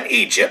Pamphylia, and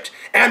Egypt,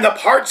 and the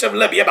parts of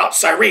Libya about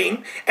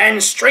Cyrene,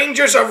 and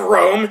strangers of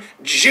Rome,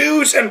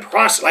 Jews and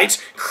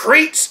proselytes,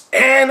 Cretes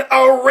and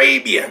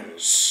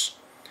Arabians.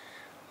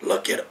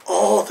 Look at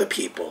all the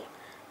people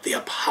the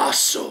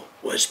apostle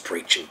was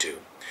preaching to.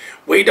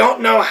 We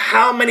don't know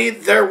how many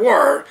there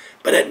were,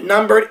 but it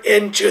numbered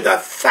into the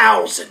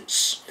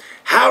thousands.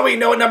 How do we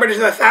know it numbered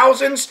into the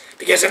thousands?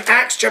 Because in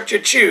Acts chapter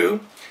 2,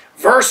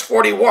 verse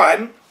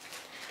 41,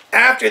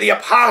 after the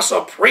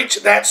apostle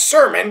preached that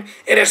sermon,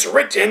 it is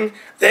written,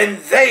 then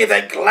they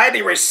that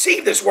gladly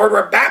received this word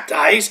were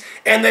baptized,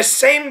 and the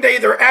same day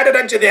there added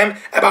unto them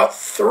about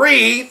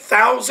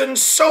 3,000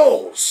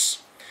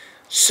 souls.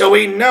 So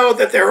we know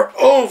that there are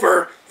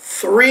over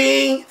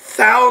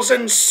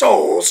 3,000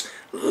 souls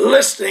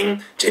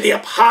listening to the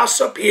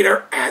apostle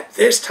Peter at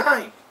this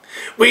time.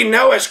 We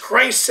know, as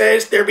Christ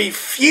says, there be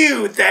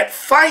few that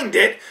find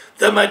it,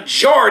 the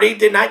majority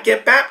did not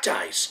get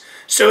baptized.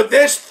 So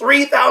this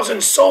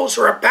 3,000 souls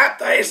who are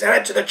baptized and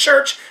added to the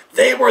church,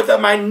 they were the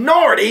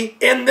minority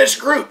in this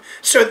group.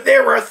 So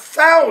there were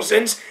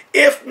thousands,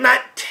 if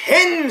not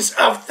tens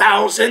of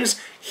thousands,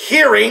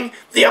 hearing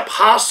the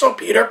apostle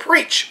Peter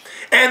preach.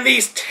 And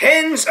these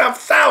tens of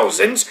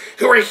thousands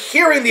who are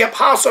hearing the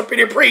apostle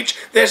Peter preach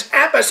this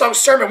apostolic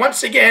sermon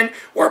once again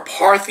were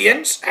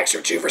Parthians, Acts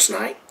 2 verse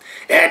 9,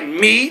 and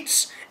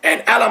Medes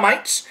and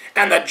Elamites,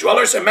 and the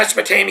dwellers of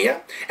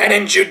Mesopotamia, and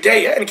in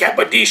Judea and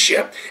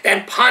Cappadocia,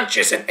 and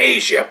Pontus and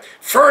Asia,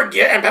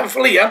 Phrygia and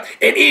Pamphylia,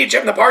 in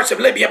Egypt and the parts of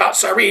Libya about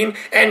Cyrene,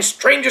 and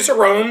strangers of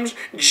Rome,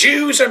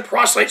 Jews and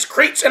proselytes,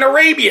 Cretes and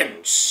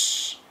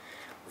Arabians.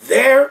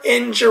 There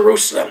in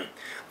Jerusalem,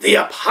 the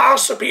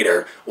apostle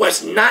Peter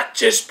was not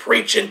just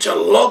preaching to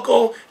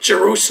local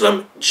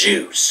Jerusalem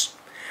Jews.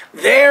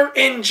 There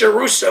in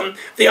Jerusalem,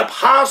 the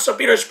apostle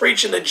Peter is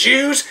preaching to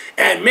Jews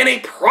and many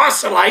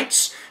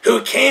proselytes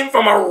who came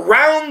from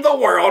around the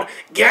world,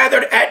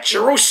 gathered at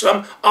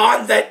Jerusalem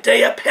on that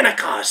day of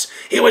Pentecost.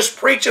 He was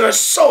preaching to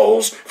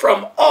souls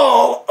from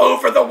all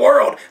over the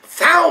world,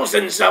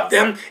 thousands of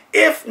them,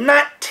 if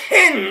not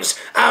tens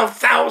of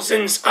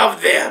thousands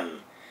of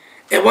them.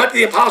 And what did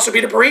the apostle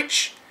Peter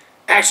preach?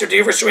 Acts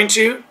 2 verse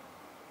 22.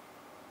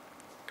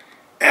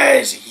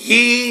 As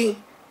ye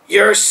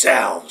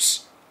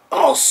yourselves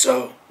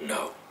also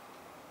know.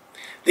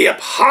 The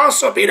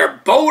apostle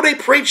Peter boldly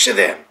preached to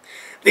them,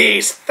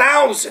 these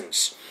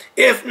thousands,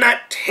 if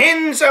not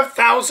tens of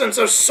thousands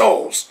of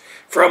souls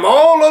from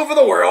all over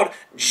the world,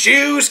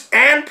 Jews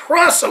and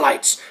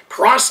proselytes.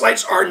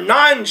 Proselytes are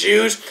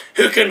non-Jews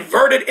who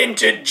converted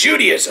into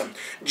Judaism.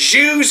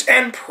 Jews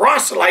and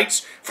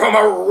proselytes from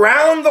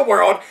around the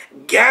world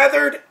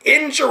gathered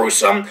in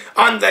Jerusalem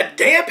on the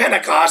day of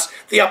Pentecost.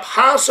 The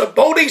apostle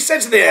boldly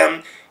says to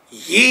them,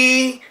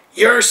 ye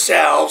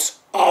yourselves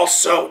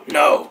also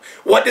know.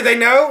 What did they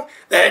know?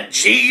 That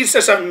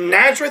Jesus of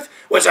Nazareth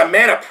was a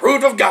man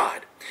approved of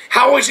God.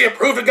 How was he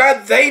approved of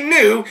God? They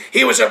knew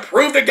he was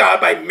approved of God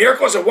by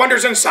miracles and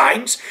wonders and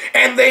signs.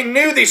 And they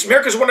knew these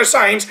miracles and wonders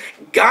and signs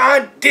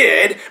God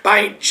did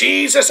by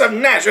Jesus of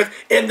Nazareth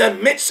in the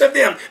midst of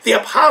them. The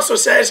apostle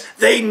says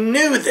they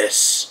knew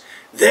this.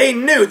 They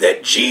knew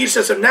that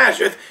Jesus of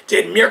Nazareth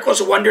did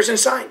miracles, wonders, and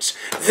signs.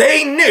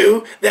 They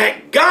knew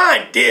that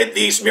God did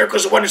these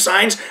miracles, wonders,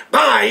 and signs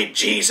by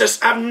Jesus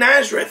of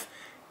Nazareth.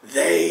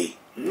 They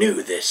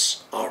knew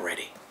this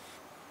already.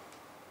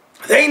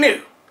 They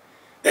knew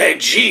that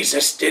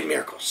Jesus did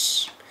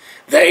miracles.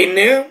 They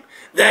knew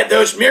that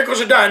those miracles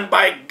are done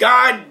by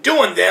God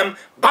doing them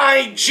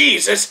by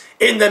Jesus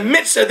in the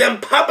midst of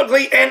them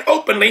publicly and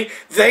openly.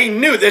 They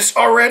knew this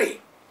already.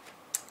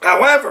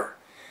 However,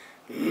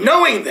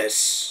 knowing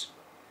this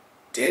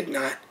did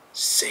not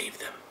save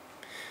them.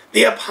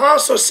 The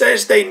apostle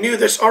says they knew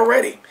this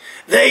already.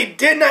 They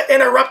did not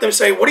interrupt them and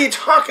say, what are you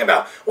talking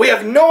about? We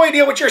have no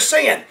idea what you're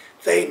saying.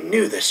 They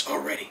knew this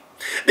already.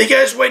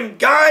 Because when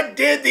God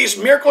did these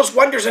miracles,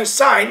 wonders, and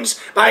signs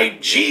by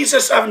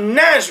Jesus of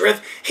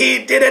Nazareth,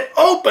 he did it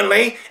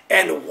openly,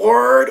 and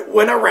word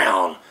went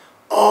around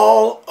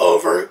all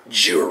over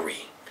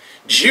Jewry.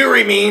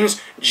 Jewry means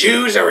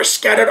Jews that were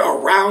scattered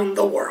around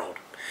the world.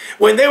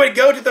 When they would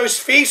go to those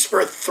feasts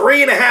for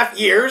 3.5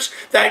 years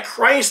that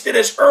Christ did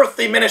his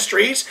earthly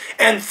ministries,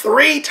 and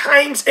 3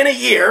 times in a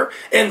year,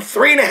 in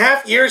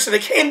 3.5 years that they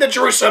came to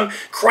Jerusalem,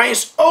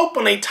 Christ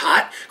openly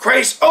taught,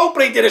 Christ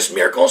openly did his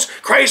miracles,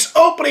 Christ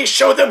openly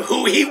showed them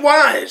who he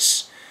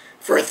was.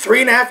 For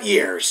 3.5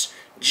 years,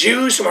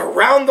 Jews from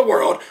around the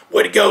world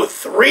would go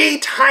 3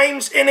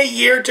 times in a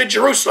year to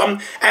Jerusalem,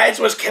 as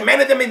was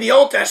commanded them in the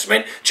Old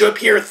Testament, to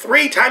appear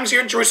 3 times a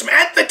year in Jerusalem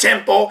at the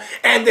temple,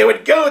 and they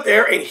would go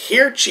there and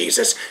hear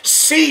Jesus,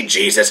 see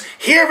Jesus,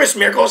 hear his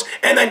miracles,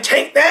 and then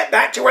take that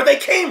back to where they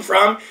came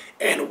from,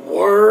 and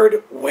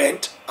word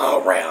went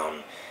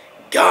around.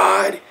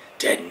 God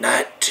did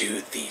not do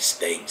these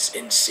things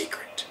in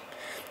secret.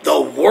 The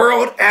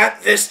world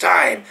at this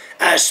time,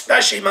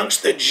 especially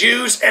amongst the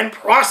Jews and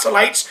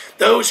proselytes,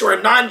 those who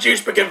are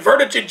non-Jews but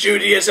converted to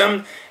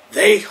Judaism,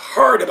 They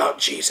heard about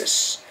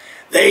Jesus.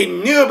 They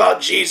knew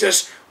about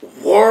Jesus.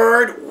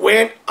 Word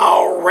went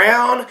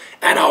around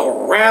and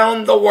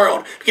around the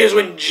world. Because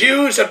when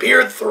Jews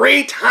appeared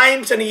 3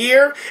 times in a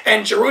year,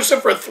 and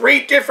Jerusalem for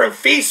 3 different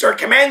feasts are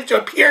commanded to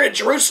appear in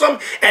Jerusalem,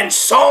 and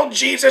saw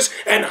Jesus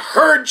and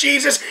heard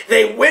Jesus,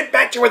 they went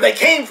back to where they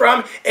came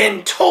from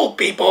and told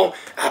people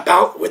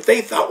about what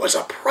they thought was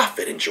a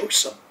prophet in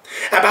Jerusalem.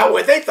 About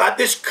what they thought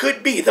this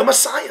could be the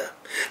Messiah.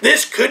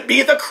 This could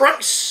be the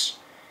Christ.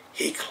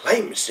 He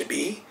claims to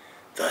be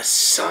the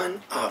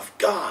Son of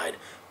God,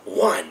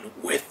 one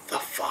with the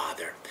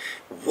Father.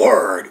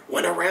 Word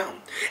went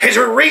around. As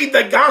we read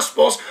the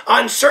Gospels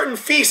on certain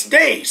feast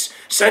days,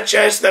 such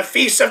as the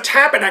Feast of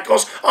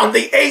Tabernacles, on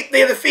the 8th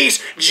day of the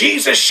feast,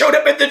 Jesus showed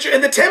up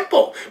in the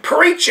temple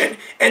preaching,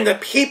 and the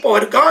people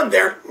had gone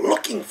there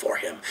looking for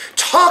him,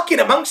 talking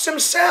amongst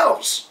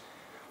themselves.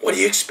 What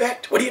do you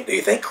expect? Do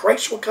you think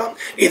Christ will come?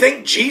 Do you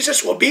think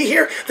Jesus will be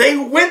here? They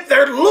went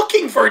there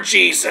looking for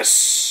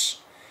Jesus.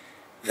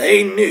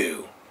 They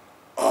knew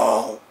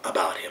all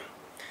about him.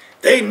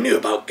 They knew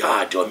about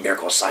God doing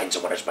miracle signs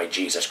and wonders by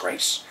Jesus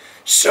Christ.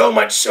 So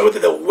much so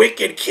that the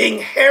wicked King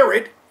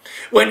Herod,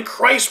 when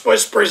Christ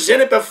was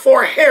presented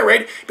before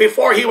Herod,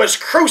 before he was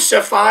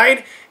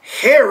crucified,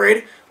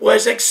 Herod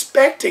was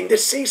expecting to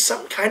see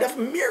some kind of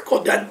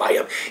miracle done by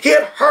him. He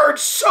had heard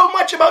so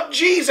much about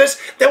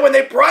Jesus that when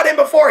they brought him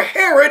before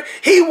Herod,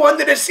 he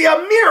wanted to see a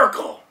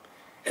miracle.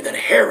 And then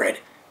Herod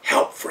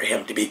helped for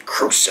him to be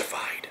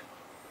crucified.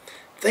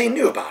 They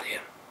knew about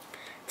him.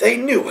 They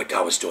knew what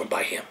God was doing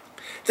by him.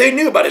 They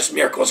knew about his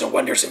miracles and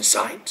wonders and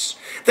signs.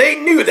 They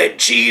knew that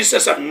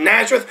Jesus of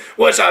Nazareth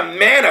was a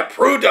man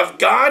approved of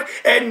God,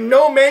 and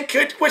no man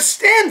could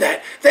withstand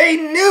that. They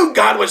knew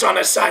God was on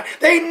his side.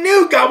 They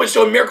knew God was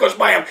doing miracles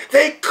by him.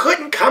 They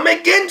couldn't come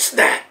against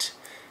that.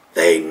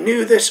 They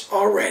knew this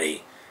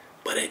already,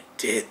 but it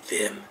did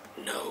them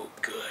no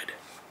good.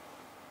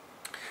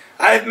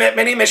 I've met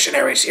many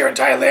missionaries here in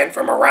Thailand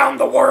from around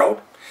the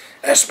world,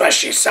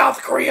 especially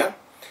South Korea,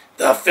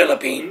 the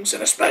Philippines,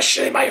 and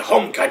especially my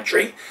home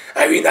country,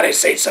 the United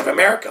States of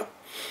America.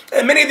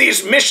 And many of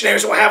these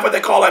missionaries will have what they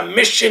call a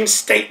mission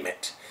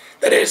statement.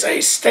 That is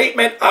a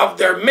statement of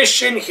their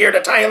mission here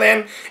to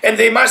Thailand, and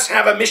they must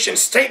have a mission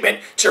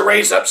statement to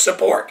raise up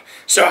support.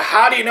 So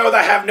how do you know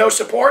that I have no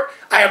support?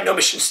 I have no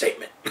mission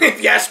statement.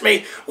 If you ask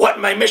me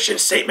what my mission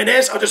statement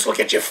is, I'll just look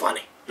at you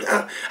funny.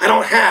 I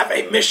don't have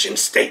a mission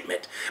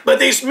statement. But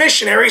these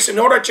missionaries, in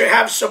order to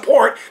have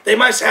support, they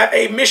must have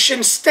a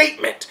mission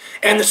statement.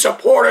 And the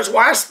supporters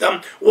will ask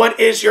them, what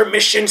is your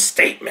mission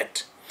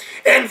statement?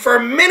 And for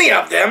many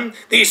of them,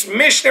 these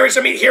missionaries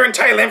that meet here in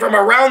Thailand from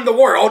around the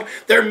world,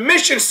 their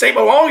mission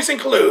statement will always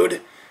include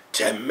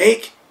to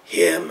make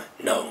him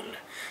known,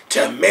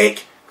 to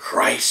make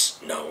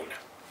Christ known.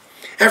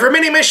 And for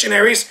many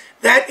missionaries,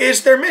 that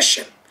is their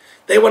mission.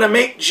 They want to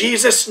make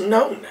Jesus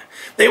known.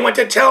 They want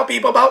to tell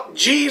people about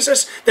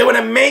Jesus. They want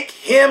to make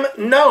him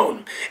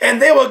known.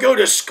 And they will go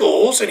to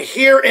schools, and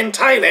here in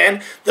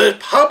Thailand, the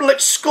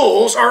public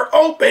schools are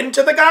open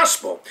to the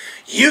gospel.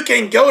 You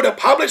can go to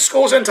public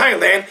schools in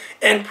Thailand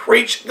and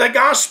preach the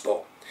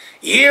gospel.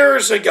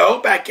 Years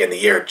ago, back in the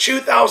year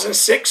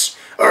 2006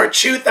 or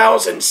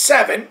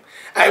 2007,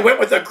 I went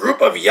with a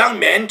group of young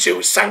men to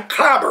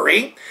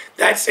Sangkhlaburi,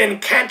 that's in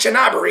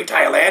Kanchanaburi,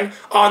 Thailand,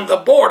 on the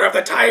border of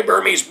the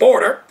Thai-Burmese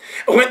border.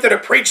 I went there to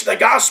preach the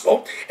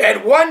gospel,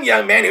 and one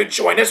young man who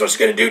joined us was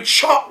going to do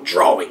chalk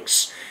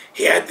drawings.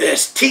 He had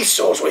this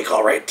teasel, is what we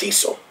call it, right?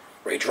 Teasel,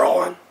 where you draw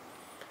on.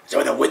 Is that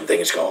what that wooden thing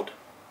is called?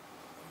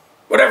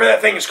 Whatever that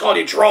thing is called,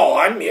 you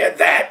draw on. He had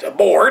that, a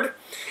board,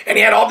 and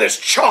he had all this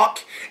chalk,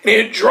 and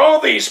he'd draw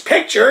these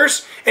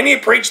pictures, and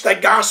he'd preach the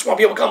gospel.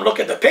 People come look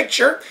at the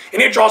picture,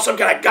 and he'd draw some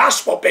kind of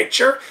gospel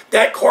picture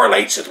that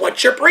correlates with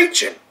what you're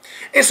preaching.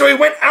 And so he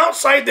went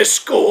outside the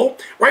school,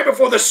 right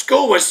before the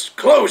school was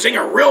closing,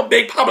 a real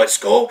big public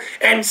school,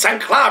 and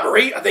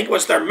Sangkhlaburi, I think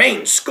was their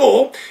main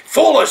school,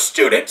 full of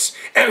students,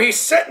 and he's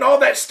setting all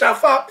that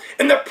stuff up,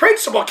 and the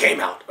principal came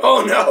out.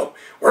 Oh no,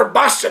 we're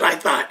busted, I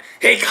thought.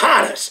 He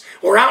caught us.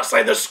 We're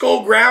outside the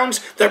school grounds.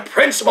 The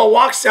principal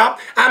walks up.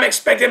 I'm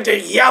expecting him to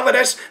yell at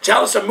us,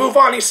 tell us to move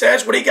on. He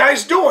says, what are you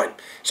guys doing?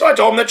 So I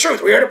told him the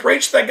truth. We're here to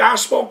preach the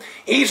gospel.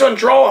 He's going to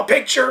draw a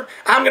picture.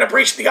 I'm going to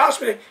preach the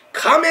gospel.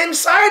 Come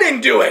inside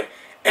and do it.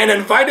 And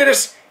invited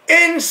us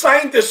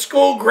inside the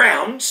school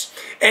grounds.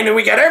 And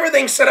we got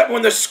everything set up.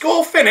 When the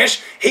school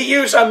finished, he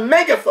used a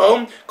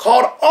megaphone,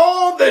 called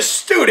all the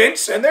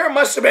students, and there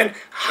must have been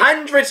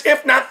hundreds,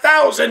 if not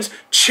thousands,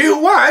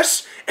 to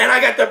us. And I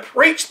got to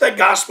preach the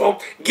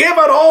gospel, give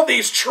out all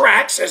these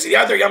tracts, as the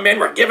other young men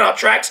were giving out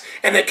tracts,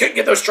 and they couldn't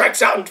get those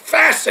tracts out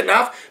fast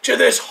enough to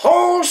this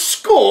whole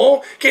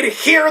school could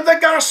hear the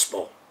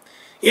gospel.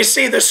 You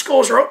see, the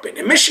schools are open,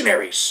 and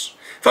missionaries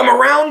from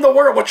around the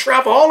world will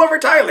travel all over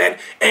Thailand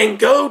and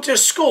go to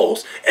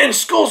schools, and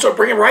schools will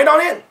bring them right on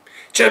in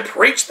to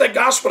preach the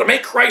gospel, to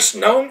make Christ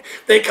known.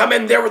 They come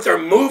in there with their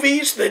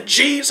movies, the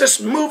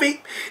Jesus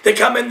movie. They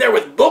come in there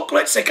with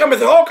booklets. They come in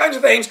with all kinds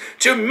of things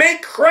to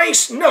make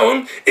Christ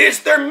known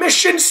is their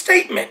mission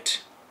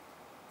statement.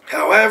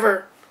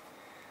 However,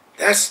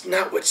 That's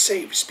not what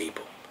saves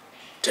people,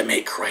 to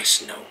make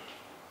Christ known.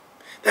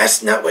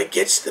 That's not what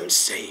gets them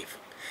saved.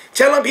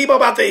 Telling people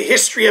about the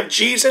history of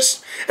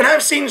Jesus. And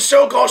I've seen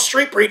so-called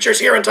street preachers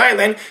here in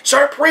Thailand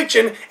start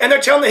preaching, and they're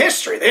telling the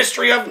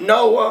history of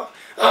Noah,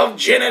 of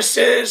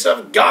Genesis,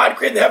 of God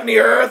creating the heaven and the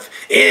earth,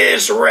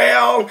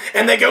 Israel,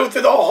 and they go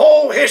through the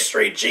whole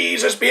history,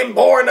 Jesus being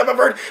born of a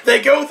virgin.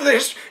 They go through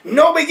this.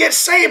 Nobody gets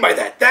saved by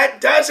that. That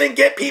doesn't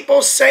get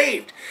people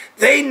saved.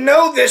 They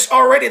know this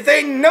already.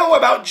 They know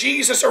about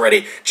Jesus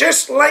already.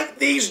 Just like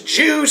these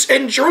Jews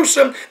in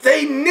Jerusalem,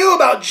 they knew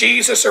about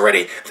Jesus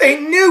already. They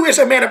knew as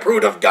a man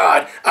approved of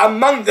God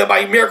among them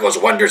by miracles,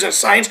 wonders, and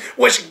signs,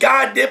 which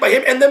God did by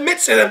him in the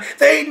midst of them.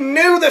 They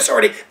knew this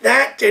already.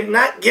 That did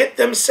not get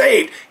them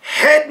saved.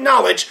 Head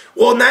knowledge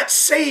will not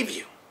save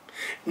you.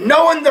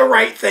 Knowing the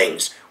right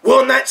things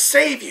will not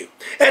save you.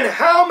 And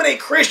how many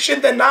Christian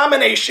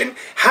denominations,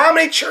 how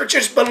many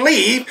churches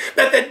believe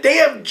that the day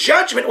of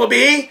judgment will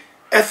be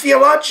a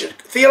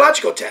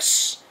theological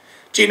test?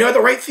 Do you know the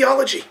right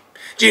theology?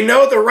 Do you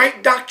know the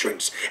right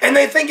doctrines? And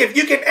they think if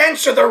you can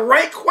answer the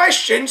right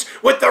questions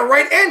with the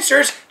right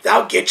answers,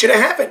 that'll get you to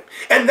heaven.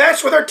 And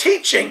that's what they're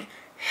teaching.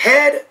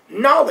 Head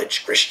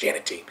knowledge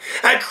Christianity.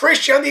 A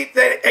Christianity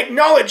that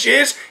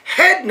acknowledges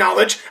head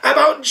knowledge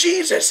about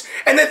Jesus.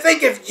 And they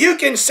think if you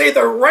can say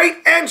the right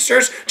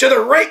answers to the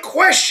right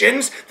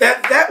questions,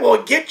 that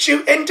will get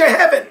you into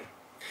heaven.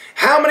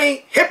 How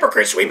many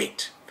hypocrites we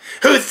meet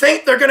who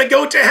think they're going to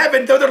go to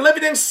heaven though they're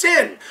living in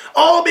sin,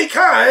 all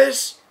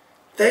because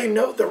they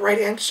know the right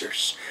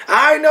answers.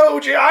 I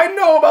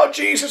know about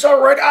Jesus all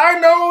right. I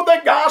know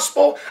the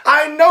gospel.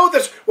 I know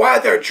this. Why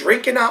they're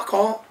drinking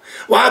alcohol,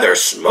 while they're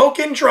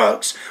smoking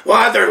drugs,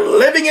 while they're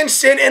living in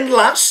sin and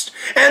lust,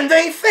 and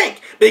they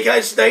think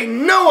because they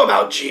know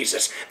about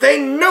Jesus, they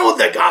know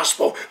the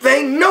gospel,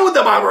 they know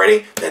the Bible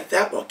already,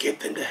 that will get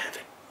them to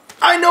heaven.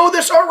 I know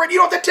this already. You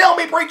don't have to tell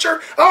me,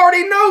 preacher. I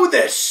already know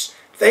this.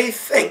 They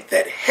think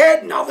that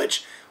head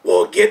knowledge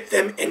will get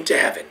them into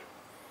heaven.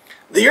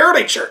 The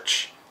early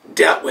church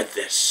dealt with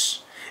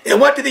this. And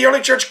what did the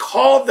early church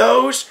call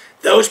those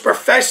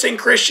professing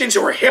Christians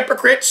who were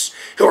hypocrites,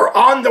 who are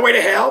on the way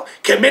to hell,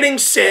 committing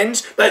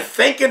sins, but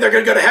thinking they're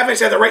going to go to heaven and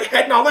have the right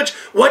head knowledge?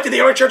 What did the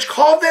early church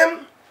call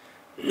them?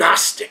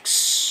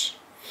 Gnostics.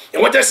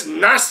 And what does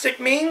Gnostic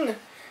mean?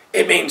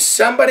 It means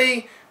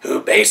somebody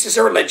who bases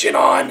a religion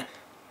on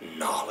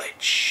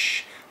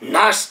knowledge.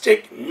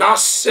 Gnostic,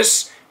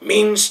 gnosis,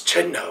 means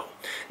to know.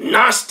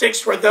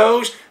 Gnostics were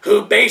those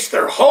who based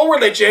their whole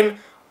religion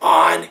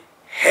on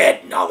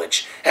head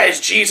knowledge.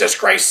 As Jesus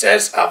Christ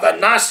says of a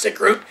Gnostic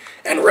group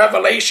in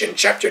Revelation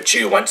chapter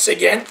 2 once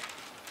again.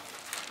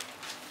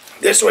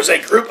 This was a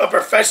group of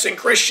professing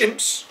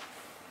Christians.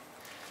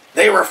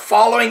 They were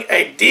following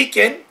a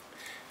deacon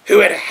who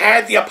had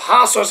had the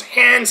apostles'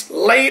 hands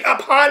laid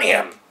upon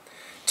him.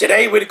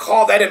 Today we'd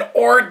call that an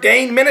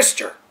ordained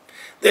minister.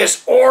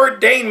 This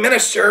ordained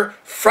minister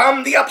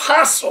from the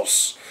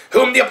apostles,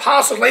 whom the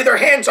apostles laid their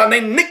hands on,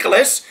 named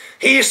Nicholas,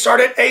 he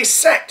started a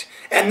sect.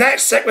 And that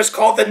sect was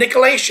called the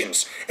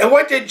Nicolaitans. And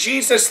what did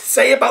Jesus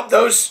say about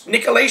those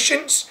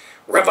Nicolaitans?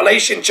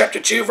 Revelation chapter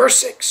 2, verse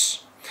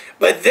 6.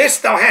 But this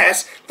thou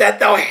hast, that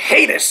thou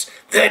hatest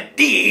the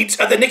deeds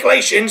of the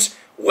Nicolaitans,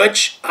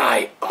 which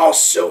I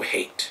also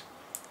hate.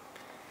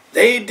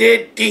 They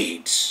did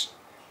deeds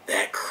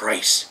that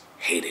Christ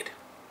hated.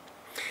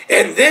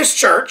 In this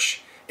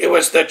church, it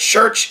was the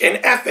church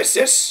in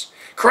Ephesus,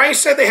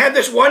 Christ said they had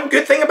this one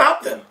good thing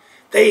about them.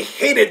 They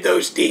hated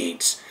those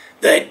deeds,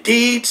 the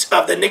deeds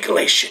of the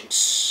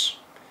Nicolaitans.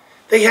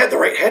 They had the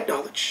right head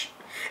knowledge.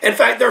 In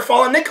fact, they're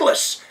following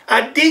Nicholas,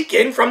 a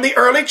deacon from the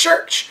early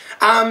church,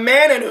 a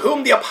man in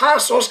whom the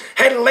apostles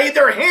had laid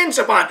their hands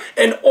upon,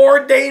 an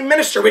ordained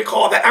minister, we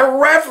call that, a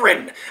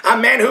reverend, a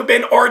man who'd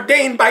been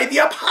ordained by the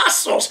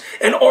apostles,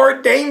 an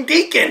ordained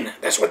deacon.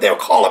 That's what they'll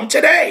call him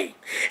today.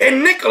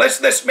 And Nicholas,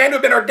 this man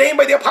who'd been ordained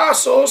by the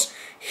apostles,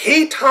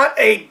 he taught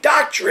a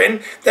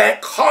doctrine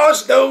that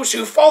caused those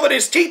who followed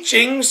his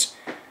teachings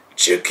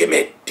to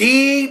commit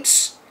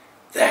deeds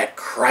that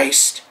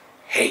Christ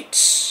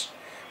hates.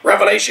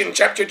 Revelation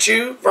chapter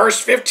 2, verse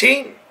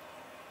 15.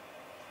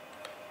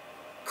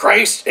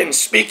 Christ, in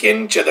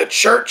speaking to the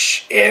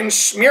church in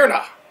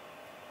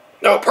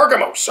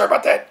Pergamos, sorry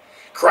about that.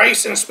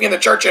 Christ, in speaking to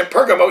the church in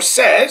Pergamos,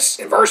 says,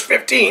 in verse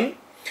 15,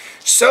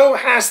 so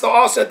hast thou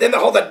also them that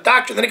hold the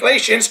doctrine of the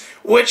Nicolaitans,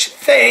 which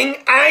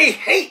thing I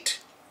hate.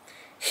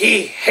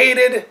 He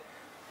hated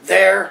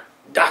their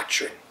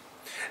doctrine,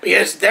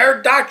 because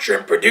their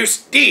doctrine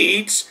produced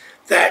deeds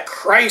that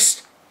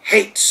Christ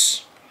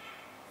hates.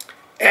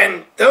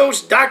 And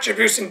those doctrine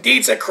producing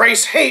deeds that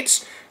Christ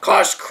hates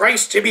caused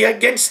Christ to be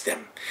against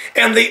them.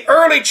 And the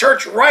early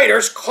church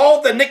writers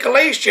called the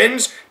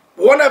Nicolaitans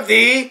one of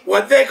the,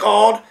 what they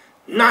called,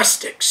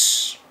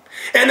 Gnostics.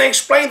 And they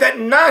explained that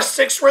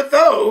Gnostics were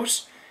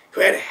those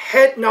who had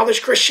head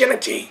knowledge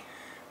Christianity,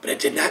 but it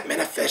did not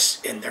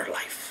manifest in their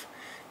life.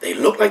 They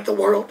looked like the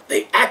world.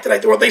 They acted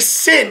like the world. They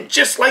sinned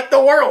just like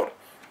the world.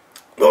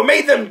 What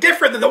made them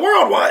different than the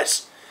world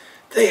was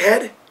they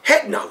had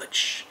head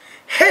knowledge.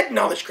 head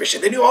knowledge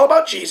Christian. They knew all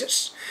about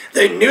Jesus.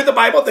 They knew the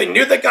Bible. They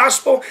knew the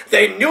gospel.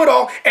 They knew it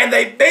all. And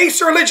they based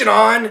their religion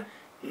on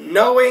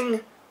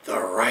knowing the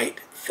right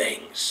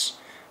things.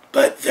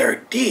 But their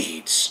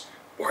deeds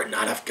were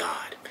not of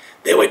God.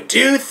 They would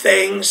do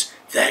things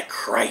that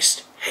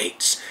Christ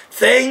hates.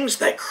 Things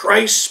that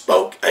Christ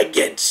spoke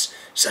against,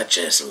 such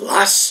as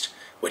lust,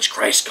 which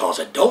Christ calls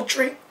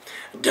adultery,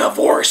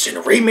 divorce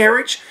and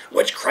remarriage,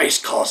 which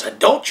Christ calls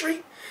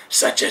adultery,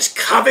 such as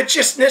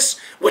covetousness,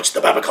 which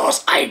the Bible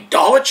calls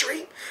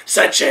idolatry,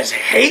 such as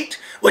hate,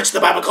 which the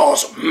Bible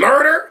calls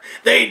murder.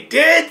 They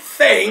did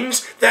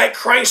things that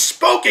Christ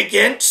spoke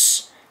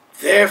against.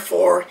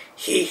 Therefore,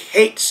 he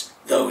hates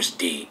those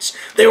deeds.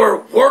 They were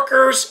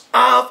workers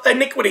of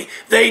iniquity.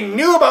 They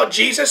knew about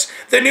Jesus.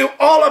 They knew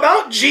all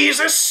about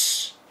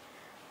Jesus.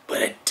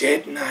 But it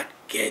did not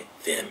get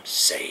them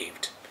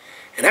saved.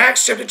 In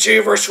Acts chapter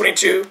 2, verse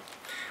 22,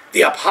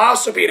 the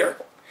Apostle Peter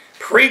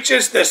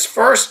preaches this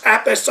first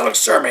apostolic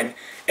sermon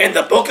in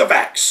the book of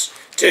Acts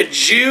to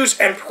Jews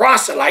and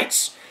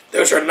proselytes.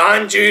 Those are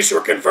non-Jews who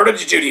are converted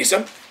to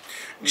Judaism.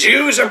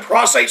 Jews and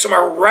proselytes from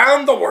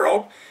around the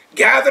world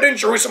gathered in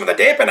Jerusalem on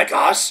the day of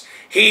Pentecost.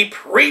 He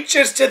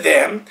preaches to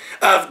them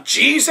of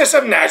Jesus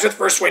of Nazareth,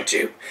 verse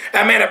 22,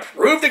 a man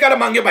approved of God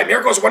among you by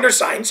miracles, wonders,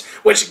 signs,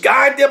 which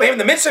God did by him in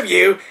the midst of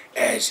you,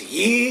 as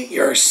ye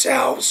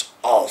yourselves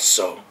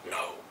also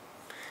know.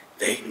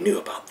 They knew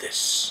about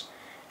this,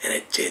 and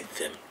it did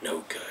them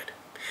no good.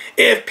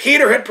 If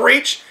Peter had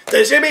preached,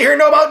 does anybody here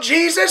know about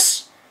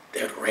Jesus?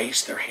 They would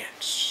raise their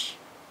hands.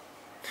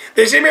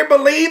 Does anybody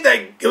believe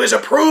that it was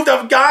approved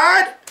of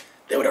God?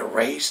 They would have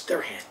raised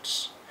their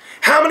hands.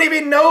 How many of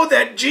you know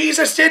that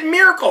Jesus did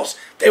miracles?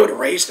 They would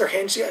raise their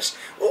hands, yes.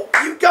 Well,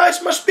 you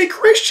guys must be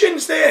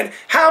Christians then.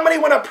 How many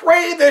want to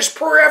pray this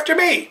prayer after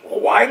me? Well,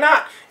 why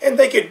not? And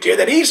they could do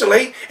that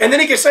easily. And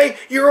then he could say,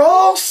 you're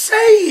all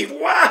saved.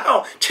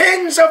 Wow,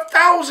 tens of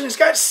thousands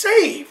got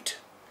saved.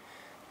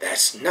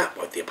 That's not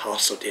what the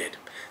apostle did.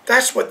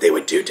 That's what they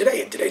would do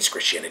today in today's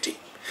Christianity.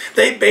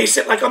 They base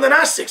it like on the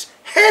Gnostics.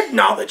 Head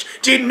knowledge.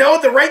 Do you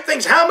know the right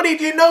things? How many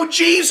do you know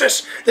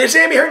Jesus? Does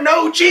anybody here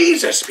know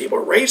Jesus? People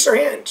raise their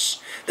hands.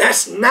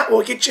 That's not what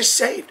will get you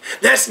saved.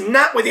 That's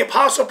not what the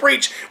apostle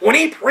preached. When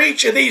he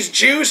preached to these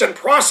Jews and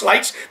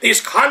proselytes,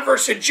 these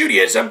converts to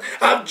Judaism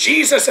of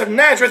Jesus of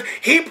Nazareth,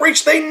 he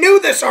preached they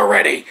knew this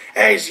already.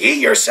 As ye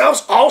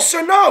yourselves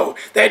also know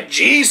that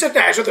Jesus of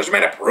Nazareth was a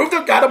man approved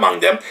of God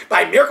among them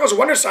by miracles and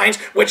wonder signs,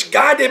 which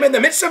God did in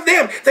the midst of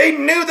them. They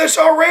knew this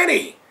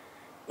already.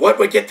 What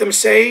would get them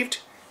saved?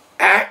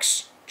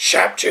 Acts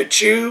chapter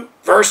 2,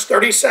 verse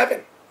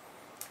 37.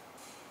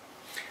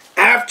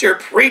 After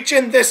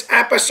preaching this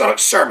apostolic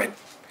sermon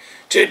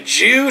to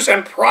Jews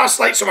and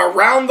proselytes from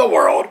around the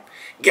world,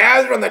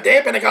 gathered on the day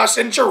of Pentecost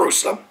in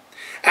Jerusalem,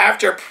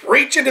 after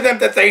preaching to them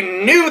that they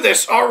knew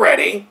this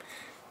already,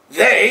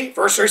 they,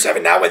 verse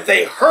 37, now when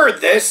they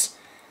heard this,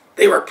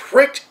 they were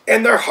pricked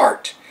in their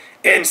heart,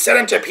 and said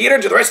unto Peter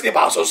and to the rest of the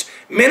apostles,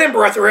 men and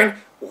brethren,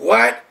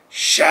 what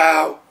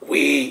shall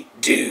we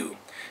do?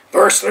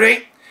 Verse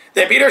 3,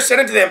 then Peter said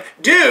unto them,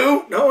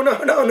 do,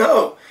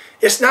 no.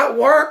 It's not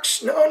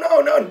works.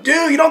 No. Do.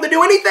 You don't have to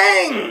do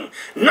anything.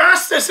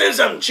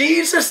 Gnosticism.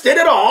 Jesus did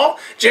it all.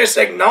 Just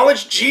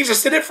acknowledge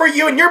Jesus did it for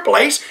you in your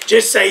place.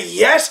 Just say,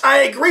 yes, I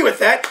agree with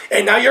that,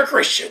 and now you're a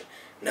Christian.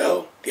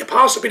 No, the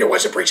Apostle Peter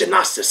wasn't preaching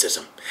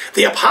Gnosticism.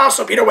 The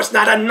Apostle Peter was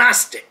not a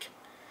Gnostic.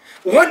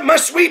 What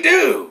must we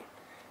do?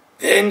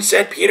 Then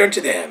said Peter unto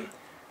them,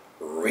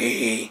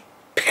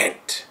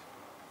 repent.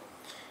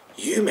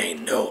 You may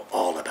know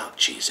all about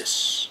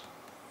Jesus.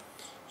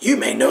 You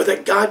may know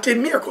that God did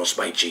miracles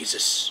by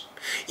Jesus.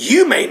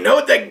 You may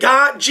know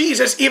that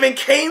Jesus even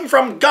came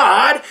from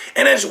God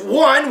and is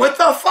one with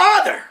the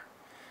Father.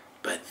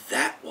 But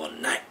that will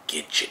not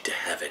get you to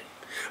heaven.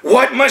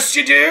 What must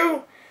you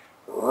do?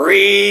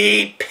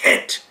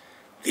 Repent.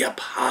 The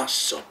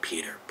Apostle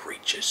Peter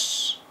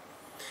preaches.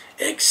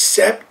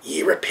 Except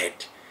ye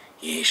repent,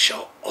 ye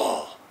shall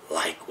all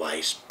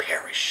likewise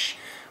perish.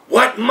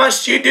 What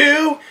must you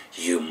do?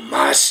 You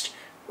must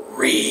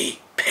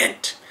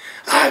repent.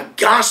 A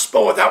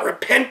gospel without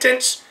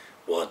repentance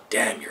will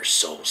damn your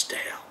souls to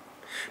hell.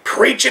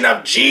 Preaching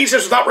of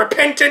Jesus without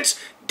repentance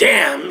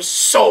damns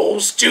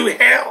souls to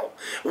hell.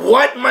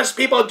 What must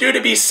people do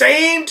to be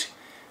saved?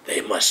 They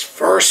must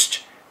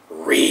first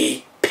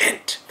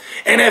repent.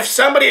 And if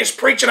somebody is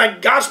preaching a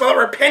gospel without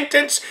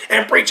repentance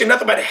and preaching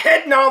nothing but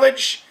head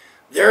knowledge,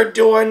 they're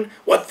doing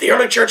what the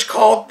early church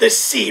called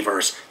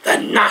deceivers. The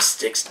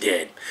Gnostics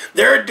did.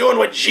 They're doing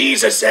what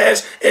Jesus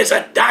says is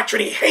a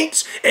doctrine he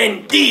hates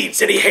and deeds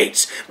that he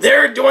hates.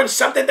 They're doing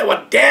something that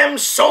will damn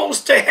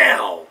souls to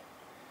hell.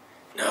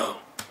 No,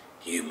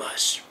 you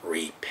must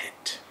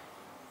repent.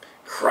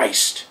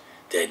 Christ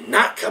did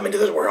not come into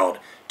this world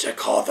to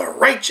call the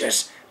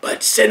righteous,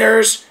 but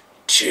sinners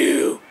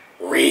to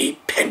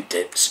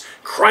repentance.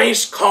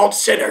 Christ called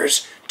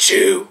sinners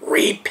to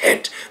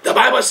repent. The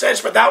Bible says,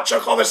 for thou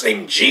shalt call this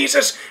name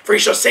Jesus, for he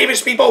shall save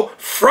his people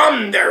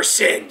from their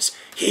sins.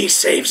 He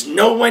saves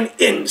no one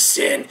in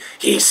sin.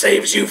 He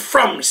saves you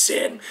from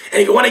sin.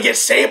 And if you want to get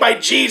saved by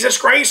Jesus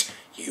Christ,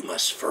 you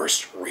must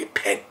first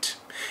repent.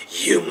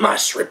 You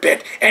must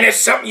repent. And it's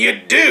something you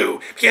do,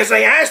 because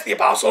they asked the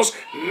apostles,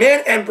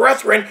 men and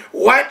brethren,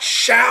 what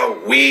shall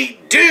we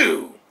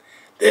do?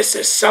 This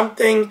is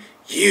something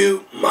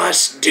you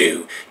must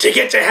do. To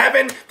get to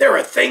heaven, there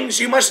are things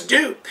you must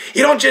do.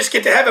 You don't just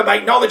get to heaven by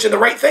acknowledging the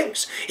right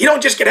things. You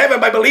don't just get to heaven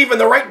by believing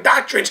the right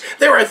doctrines.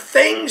 There are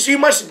things you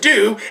must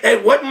do.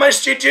 And what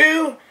must you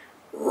do?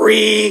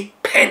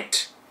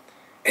 Repent.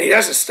 And he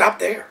doesn't stop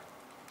there.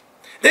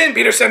 Then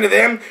Peter said to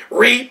them,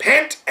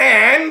 repent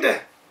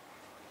and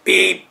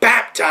be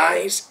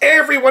baptized,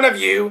 every one of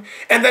you,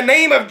 in the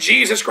name of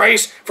Jesus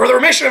Christ for the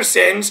remission of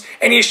sins,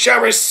 and ye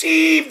shall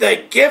receive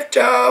the gift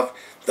of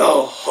the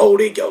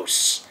Holy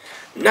Ghost.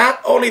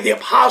 Not only the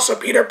Apostle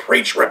Peter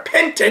preached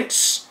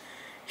repentance,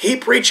 he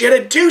preached you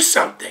had to do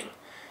something.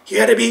 You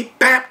had to be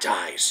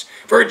baptized.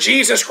 For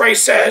Jesus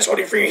Christ says, hold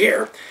it for you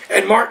here,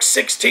 in Mark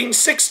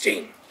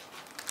 16:16,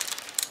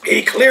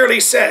 he clearly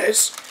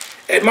says,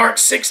 in Mark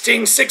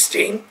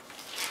 16:16,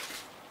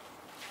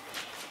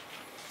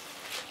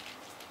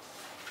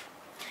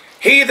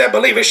 he that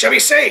believeth shall be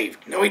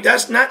saved. No, he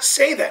does not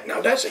say that now,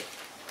 does he?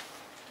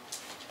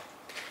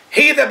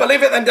 He that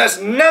believeth and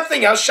does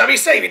nothing else shall be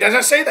saved. He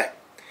doesn't say that.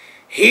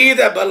 He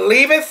that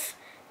believeth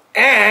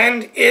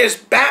and is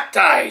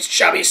baptized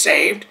shall be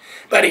saved,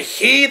 but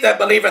he that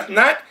believeth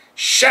not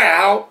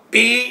shall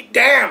be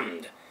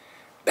damned.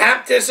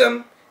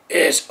 Baptism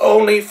is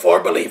only for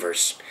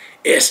believers.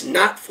 It's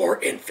not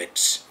for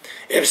infants.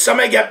 If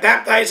somebody got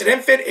baptized as an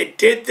infant, it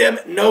did them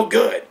no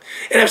good.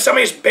 And if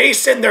somebody's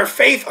basing their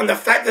faith on the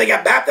fact that they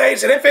got baptized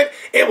as an infant,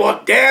 it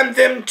will damn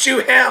them to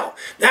hell.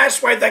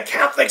 That's why the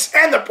Catholics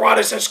and the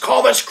Protestants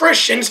call us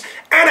Christians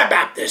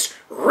Anabaptists,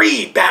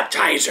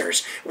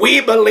 re-baptizers. We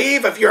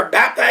believe if you're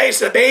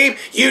baptized as a babe,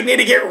 you need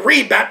to get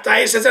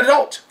re-baptized as an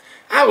adult.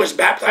 I was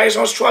baptized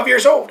when I was 12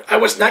 years old. I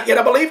was not yet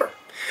a believer.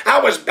 I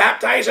was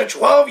baptized at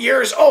 12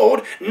 years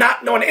old,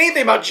 not knowing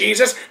anything about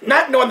Jesus,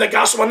 not knowing the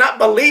gospel, not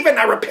believing,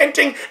 not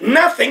repenting,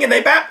 nothing, and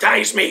they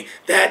baptized me.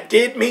 That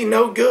did me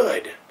no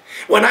good.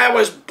 When I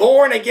was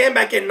born again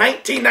back in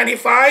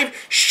 1995,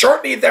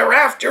 shortly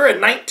thereafter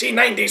in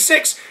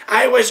 1996,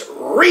 I was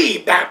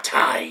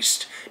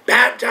re-baptized.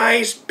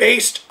 Baptized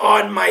based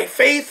on my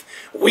faith.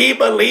 We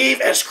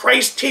believe as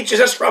Christ teaches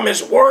us from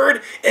his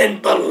word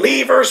in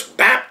believer's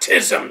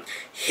baptism.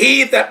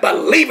 He that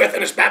believeth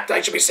and is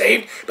baptized shall be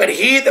saved, but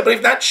he that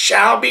believeth not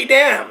shall be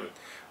damned.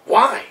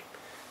 Why?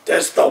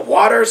 Does the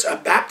waters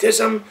of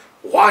baptism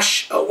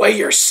wash away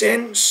your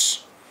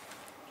sins?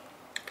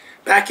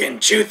 Back in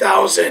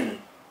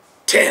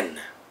 2010,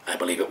 I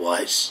believe it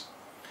was,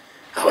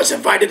 I was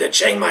invited to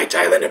Chiang Mai,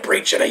 Thailand to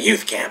preach at a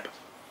youth camp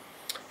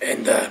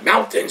in the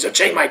mountains of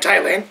Chiang Mai,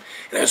 Thailand.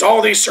 And there's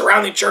all these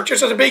surrounding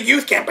churches. It was a big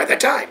youth camp at that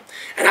time.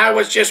 And I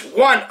was just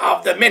one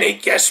of the many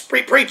guest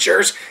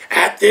preachers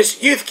at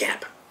this youth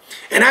camp.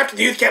 And after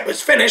the youth camp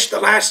was finished, the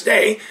last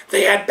day,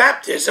 they had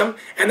baptism,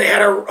 and they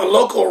had a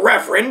local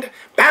reverend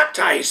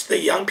baptize the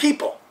young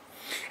people.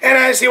 And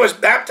as he was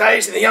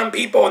baptizing the young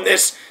people in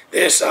this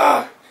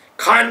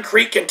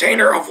concrete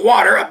container of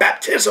water, a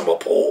baptismal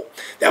pool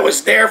that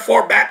was there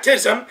for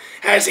baptism,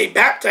 as he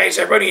baptized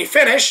everybody, he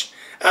finished,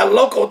 a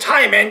local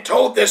Thaiman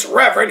told this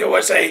reverend, who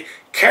was a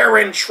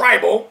Karen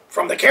tribal,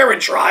 from the Karen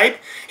tribe,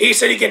 he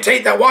said, you can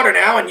take that water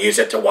now and use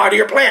it to water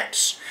your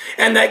plants.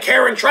 And that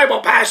Karen tribal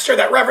pastor,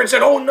 that reverend,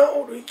 said, oh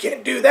no, you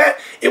can't do that.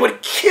 It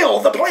would kill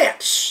the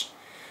plants.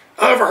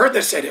 I overheard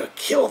this said, it would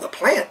kill the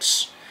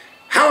plants.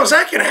 How is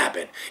that going to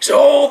happen? So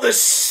all the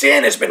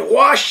sin has been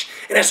washed,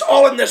 and it's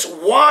all in this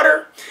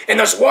water, and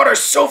this water is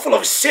so full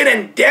of sin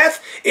and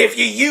death, if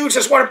you use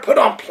this water to put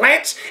on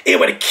plants, it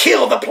would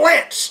kill the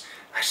plants.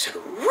 I said,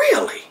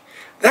 really?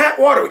 That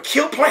water would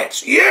kill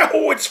plants? Yeah,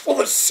 oh, it's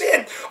full of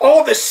sin.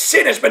 All the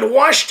sin has been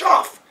washed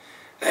off.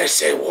 I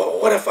said, well,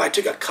 what if I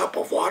took a cup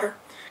of water,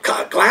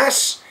 a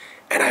glass,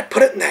 and I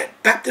put it in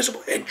that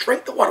baptismal and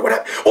drink the water? What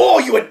happened? Oh,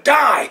 you would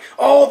die.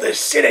 All the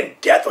sin and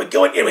death would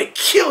go in. It would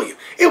kill you.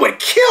 It would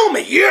kill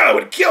me. Yeah, it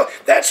would kill.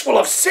 That's full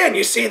of sin.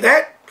 You see,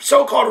 that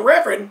so-called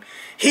reverend,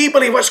 he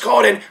believed what's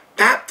called in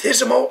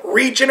baptismal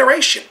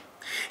regeneration.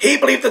 He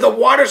believed that the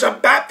waters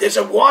of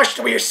baptism washed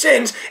away your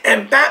sins,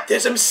 and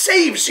baptism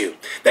saves you.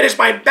 That is,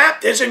 by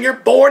baptism, you're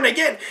born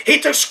again. He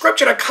took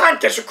scripture to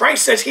context where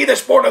Christ says, he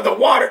that's born of the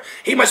water,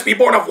 he must be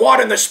born of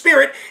water and the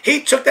Spirit.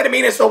 He took that to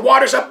mean as the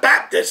waters of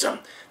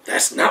baptism.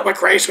 That's not what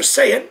Christ was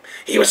saying.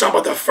 He was talking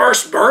about the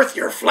first birth,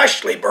 your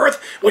fleshly birth,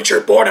 which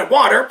you're born in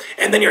water,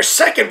 and then your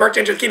second birth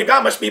into the kingdom of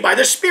God must be by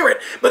the Spirit.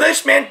 But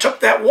this man took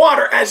that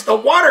water as the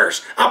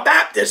waters of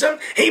baptism.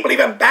 He believed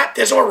in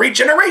baptismal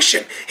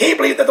regeneration. He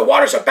believed that the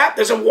waters of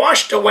baptism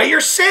washed away your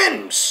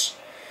sins.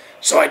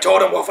 So I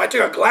told him, well, if I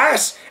took a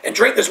glass and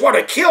drank this water,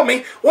 it'd kill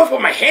me. What if I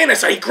put my hand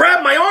inside? He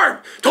grabbed my arm.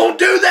 Don't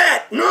do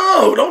that.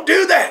 No, don't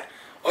do that.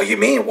 Oh, you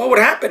mean, what would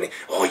happen?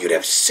 Oh, you'd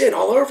have sin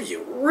all over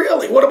you.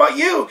 Really? What about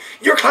you?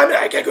 You're climbing.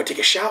 I gotta go take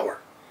a shower.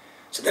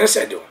 So then I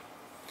said to him,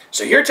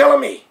 so you're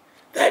telling me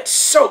that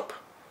soap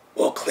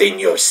will clean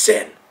you of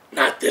sin?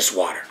 not this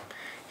water.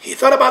 He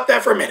thought about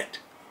that for a minute.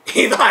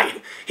 He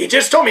lied. He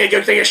just told me to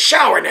go take a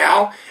shower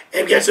now,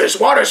 and because this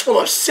water is full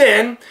of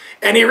sin,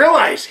 and he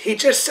realized he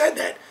just said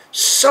that.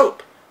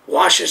 Soap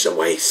washes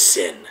away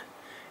sin.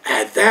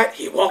 At that,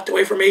 he walked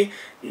away from me,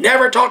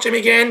 never talked to me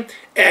again,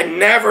 and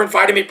never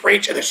invited me to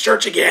preach at the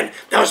church again.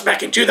 That was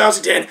back in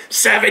 2010,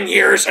 7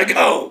 years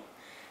ago.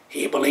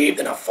 He believed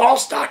in a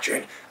false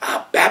doctrine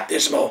of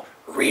baptismal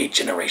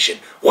regeneration.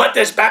 What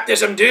does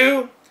baptism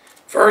do?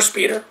 1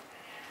 Peter,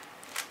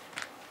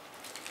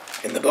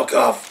 in the book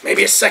of,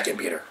 maybe it's 2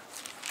 Peter.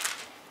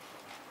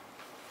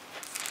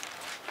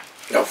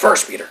 No, 1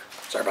 Peter.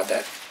 Sorry about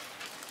that.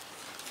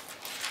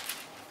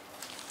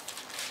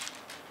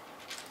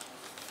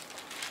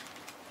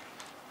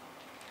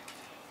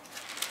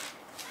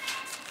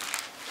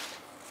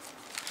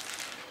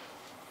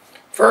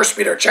 First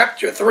Peter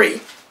chapter 3,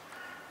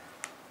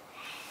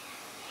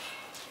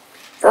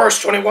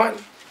 verse 21.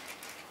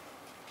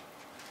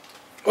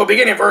 We'll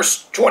begin in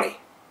verse 20.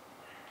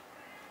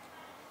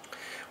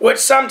 Which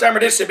sometime are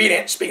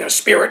disobedient, speaking of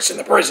spirits in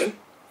the prison,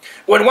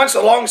 when once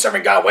the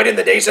long-suffering God waited in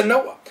the days of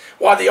Noah,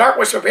 while the ark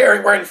was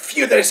preparing, wherein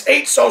few, that is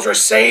 8 souls, were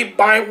saved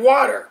by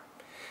water.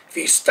 If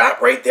you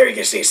stop right there, you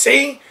can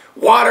see,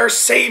 water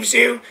saves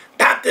you.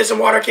 Baptism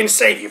water can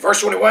save you.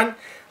 Verse 21,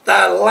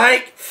 the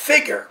like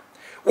figure,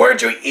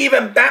 whereunto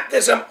even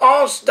baptism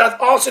doth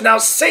also now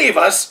save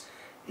us,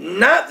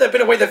 not the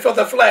putting away the filth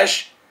of the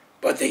flesh,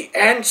 but the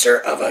answer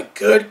of a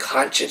good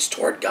conscience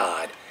toward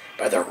God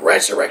by the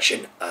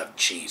resurrection of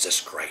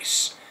Jesus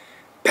Christ.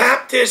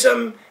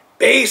 Baptism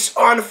based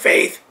on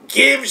faith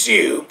gives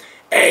you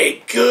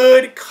a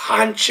good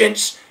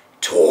conscience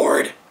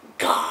toward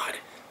God.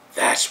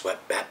 That's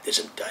what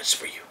baptism does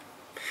for you.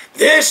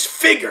 This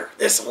figure,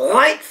 this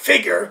light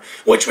figure,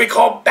 which we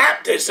call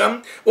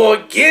baptism,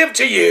 will give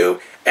to you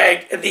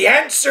the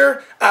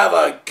answer of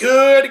a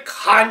good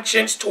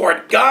conscience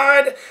toward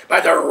God by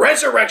the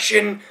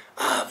resurrection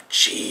of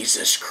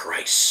Jesus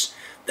Christ.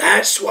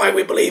 That's why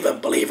we believe in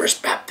believers'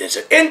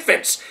 baptism.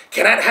 Infants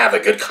cannot have a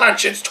good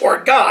conscience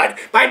toward God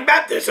by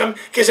baptism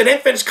because an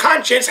infant's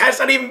conscience has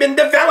not even been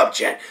developed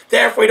yet.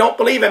 Therefore, we don't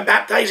believe in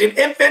baptizing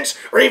infants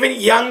or even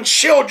young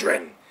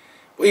children.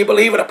 We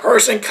believe when a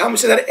person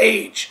comes to that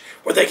age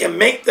where they can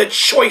make the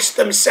choice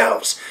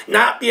themselves,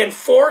 not being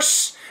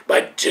forced,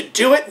 but to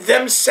do it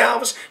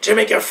themselves, to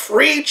make a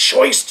free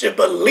choice to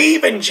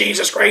believe in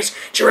Jesus Christ,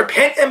 to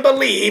repent and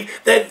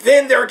believe, that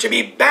then they're to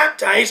be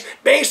baptized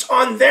based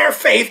on their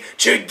faith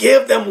to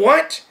give them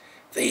what?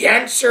 The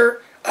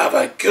answer of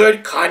a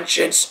good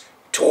conscience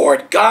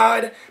toward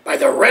God by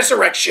the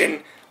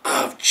resurrection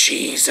of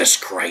Jesus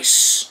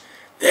Christ.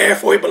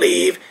 Therefore, we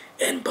believe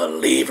in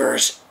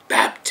believers'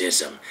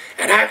 baptism.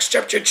 In Acts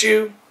chapter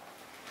 2,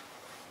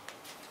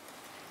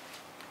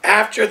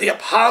 after the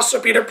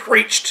Apostle Peter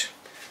preached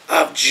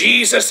of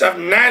Jesus of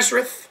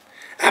Nazareth,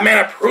 a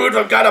man approved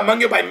of God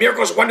among you by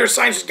miracles, wonders,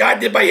 signs which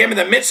God did by him in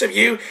the midst of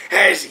you,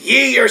 as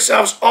ye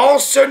yourselves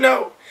also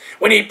know.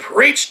 When he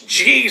preached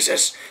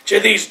Jesus to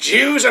these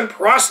Jews and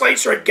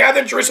proselytes who had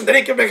gathered in Jerusalem the day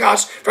of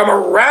Pentecost from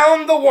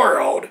around the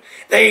world,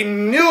 they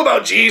knew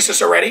about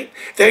Jesus already.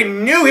 They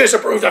knew he was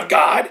approved of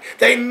God.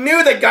 They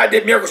knew that God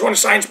did miracles, wonders,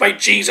 signs by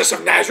Jesus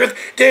of Nazareth.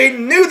 They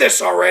knew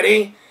this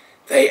already.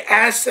 They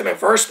asked him in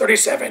verse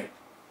 37,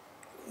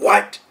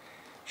 what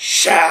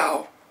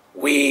shall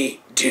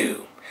we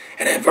do?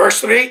 And in verse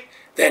 3,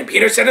 then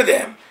Peter said to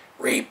them,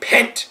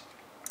 repent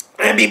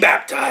and be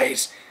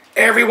baptized,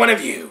 every one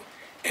of you,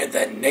 in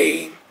the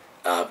name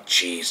of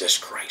Jesus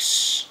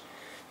Christ.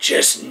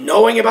 Just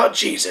knowing about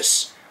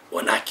Jesus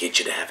will not get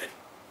you to heaven.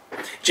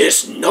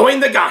 Just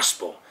knowing the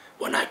gospel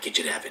will not get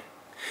you to heaven.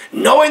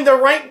 Knowing the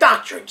right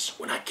doctrines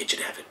will not get you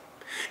to heaven.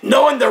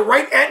 Knowing the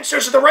right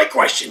answers to the right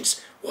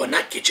questions will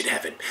not get you to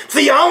heaven.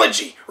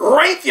 Theology,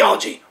 right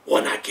theology,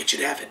 will not get you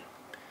to heaven.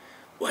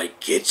 What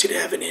gets you to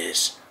heaven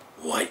is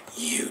what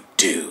you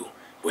do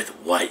with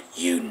what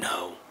you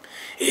know.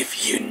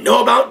 If you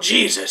know about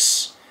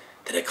Jesus,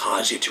 then it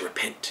causes you to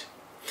repent.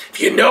 If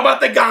you know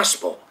about the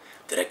gospel,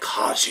 then it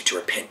causes you to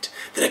repent.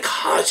 Then it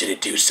causes you to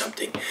do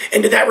something.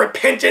 And that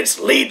repentance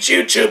leads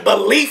you to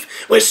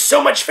belief with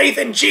so much faith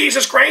in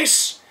Jesus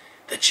Christ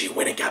that you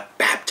went and got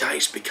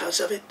baptized because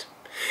of it.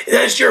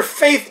 Does your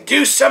faith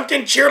do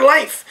something to your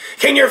life?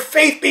 Can your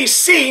faith be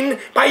seen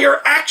by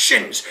your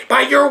actions,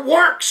 by your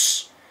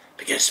works?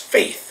 Because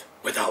faith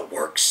without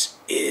works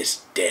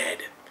is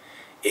dead.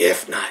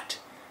 If not,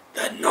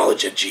 the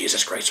knowledge of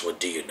Jesus Christ will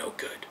do you no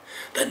good.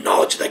 The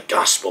knowledge of the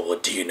gospel will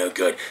do you no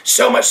good.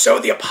 So much so,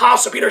 the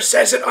Apostle Peter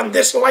says it on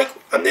this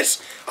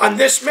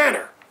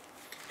manner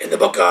in the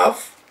book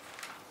of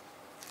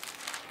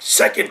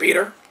 2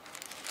 Peter.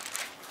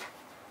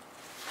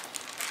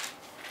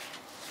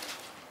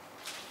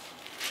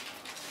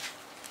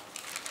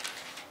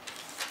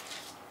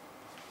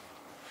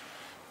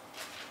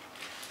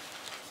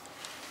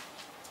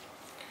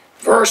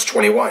 Verse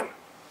 21.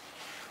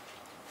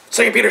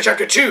 2 Peter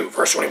chapter 2,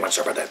 verse 21.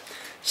 Sorry about that.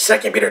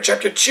 2 Peter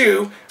chapter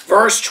 2,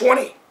 verse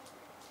 20.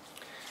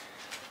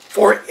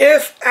 For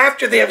if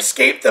after they have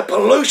escaped the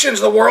pollutions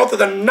of the world through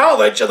the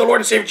knowledge of the Lord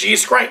and Savior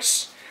Jesus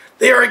Christ,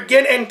 they are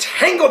again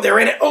entangled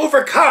therein and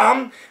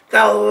overcome,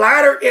 the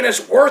latter end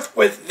is worth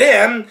with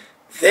them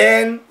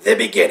than the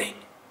beginning.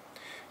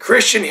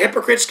 Christian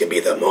hypocrites can be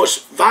the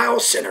most vile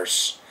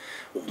sinners,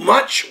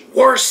 much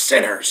worse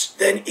sinners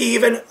than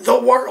even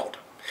the world.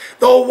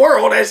 The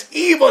world, as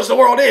evil as the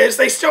world is,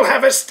 they still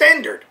have a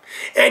standard.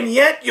 And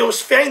yet you'll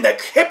find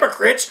that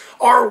hypocrites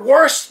are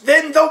worse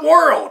than the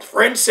world.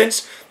 For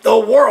instance, the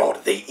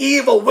world, the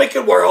evil,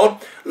 wicked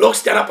world,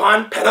 looks down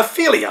upon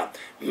pedophilia,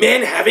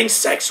 men having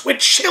sex with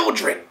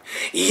children.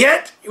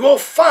 Yet you will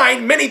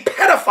find many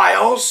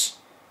pedophiles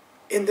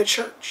in the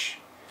church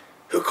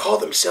who call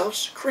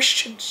themselves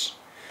Christians,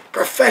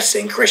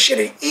 professing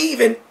Christianity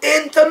even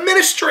in the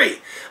ministry,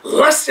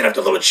 lusting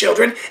after little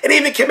children, and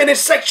even committing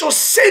sexual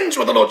sins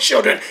with little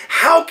children.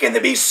 How can they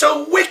be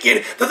so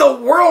wicked that the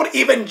world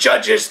even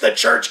judges the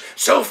church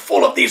so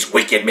full of these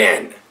wicked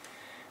men?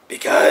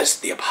 Because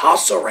the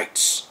apostle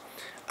writes,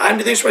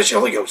 under the inspiration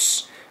of the Holy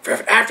Ghost, for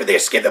after they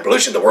escape the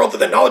pollution of the world through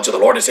the knowledge of the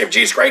Lord and Savior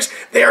Jesus Christ,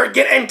 they are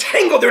again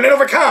entangled therein and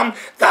overcome.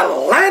 The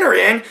latter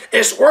end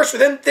is worse for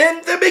them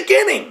than the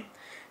beginning.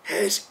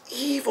 As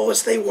evil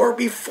as they were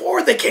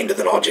before they came to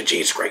the knowledge of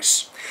Jesus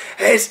Christ,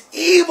 as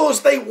evil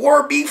as they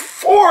were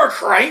before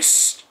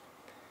Christ,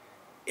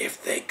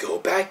 if they go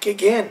back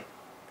again,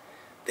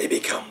 they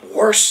become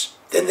worse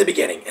than the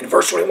beginning. In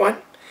verse 21,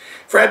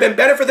 for it had been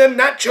better for them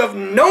not to have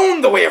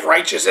known the way of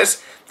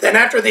righteousness than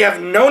after they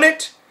have known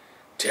it,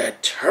 to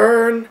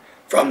turn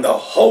from the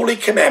holy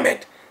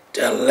commandment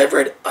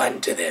delivered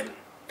unto them.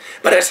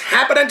 But as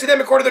happened unto them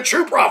according to the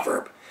true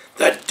proverb,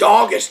 the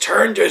dog is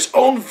turned to his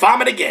own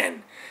vomit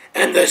again,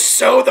 and the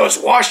sow that was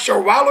washed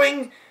are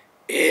wallowing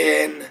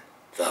in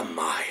the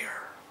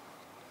mire.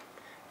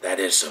 That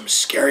is some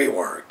scary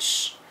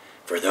words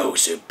for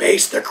those who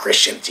base their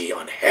Christianity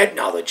on head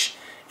knowledge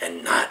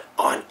and not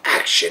on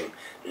action,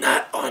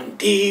 not on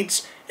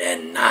deeds,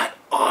 and not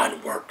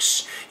on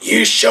works.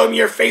 You show me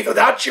your faith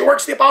without your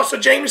works, the Apostle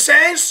James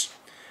says,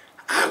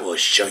 I will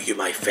show you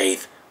my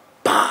faith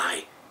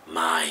by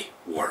my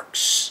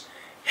works.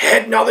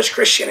 Head knowledge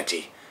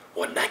Christianity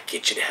will not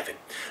get you to heaven.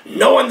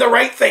 Knowing the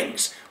right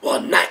things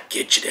will not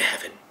get you to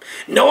heaven.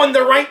 Knowing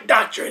the right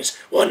doctrines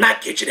will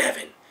not get you to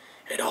heaven.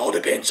 It all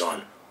depends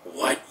on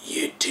what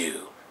you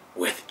do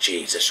with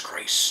Jesus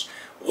Christ.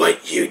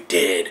 What you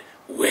did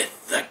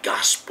with the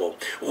gospel.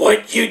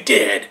 What you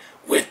did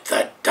with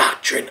the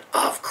doctrine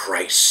of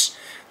Christ.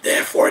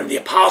 Therefore, in the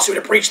apostle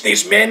to preach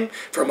these men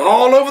from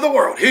all over the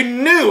world who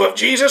knew of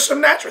Jesus of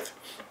Nazareth,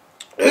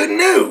 who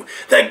knew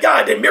that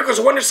God did miracles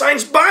and wonder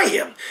signs by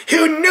him,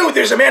 who knew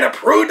there's a man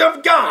approved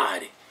of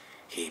God,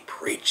 he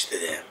preached to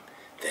them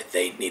that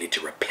they needed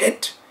to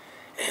repent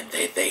and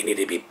that they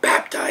needed to be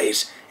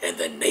baptized in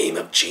the name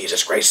of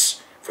Jesus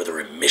Christ for the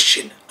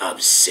remission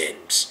of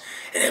sins.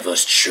 And if it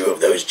was true of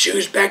those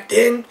Jews back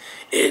then,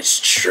 it's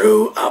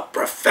true of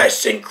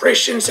professing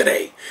Christians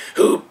today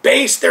who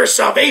base their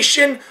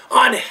salvation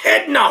on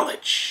head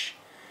knowledge.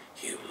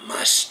 You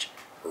must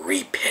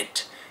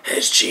repent.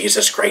 As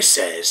Jesus Christ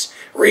says,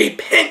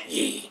 repent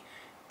ye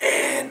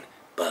and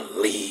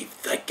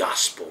believe the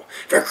gospel.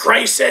 For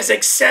Christ says,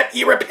 except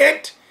ye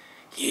repent,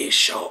 ye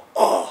shall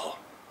all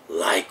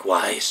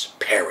likewise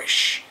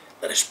perish.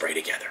 Let us pray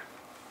together.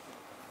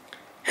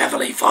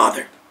 Heavenly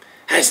Father,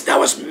 as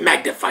thou hast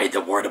magnified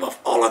the word above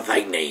all of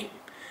thy name,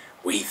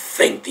 we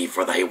thank thee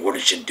for thy word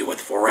which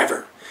endureth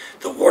forever.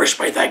 The word which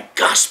by thy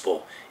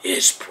gospel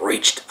is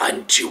preached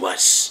unto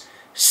us.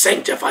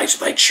 Sanctify us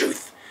with thy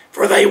truth,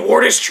 for thy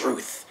word is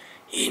truth.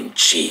 In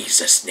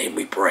Jesus' name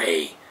we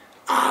pray.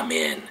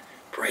 Amen.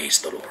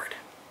 Praise the Lord.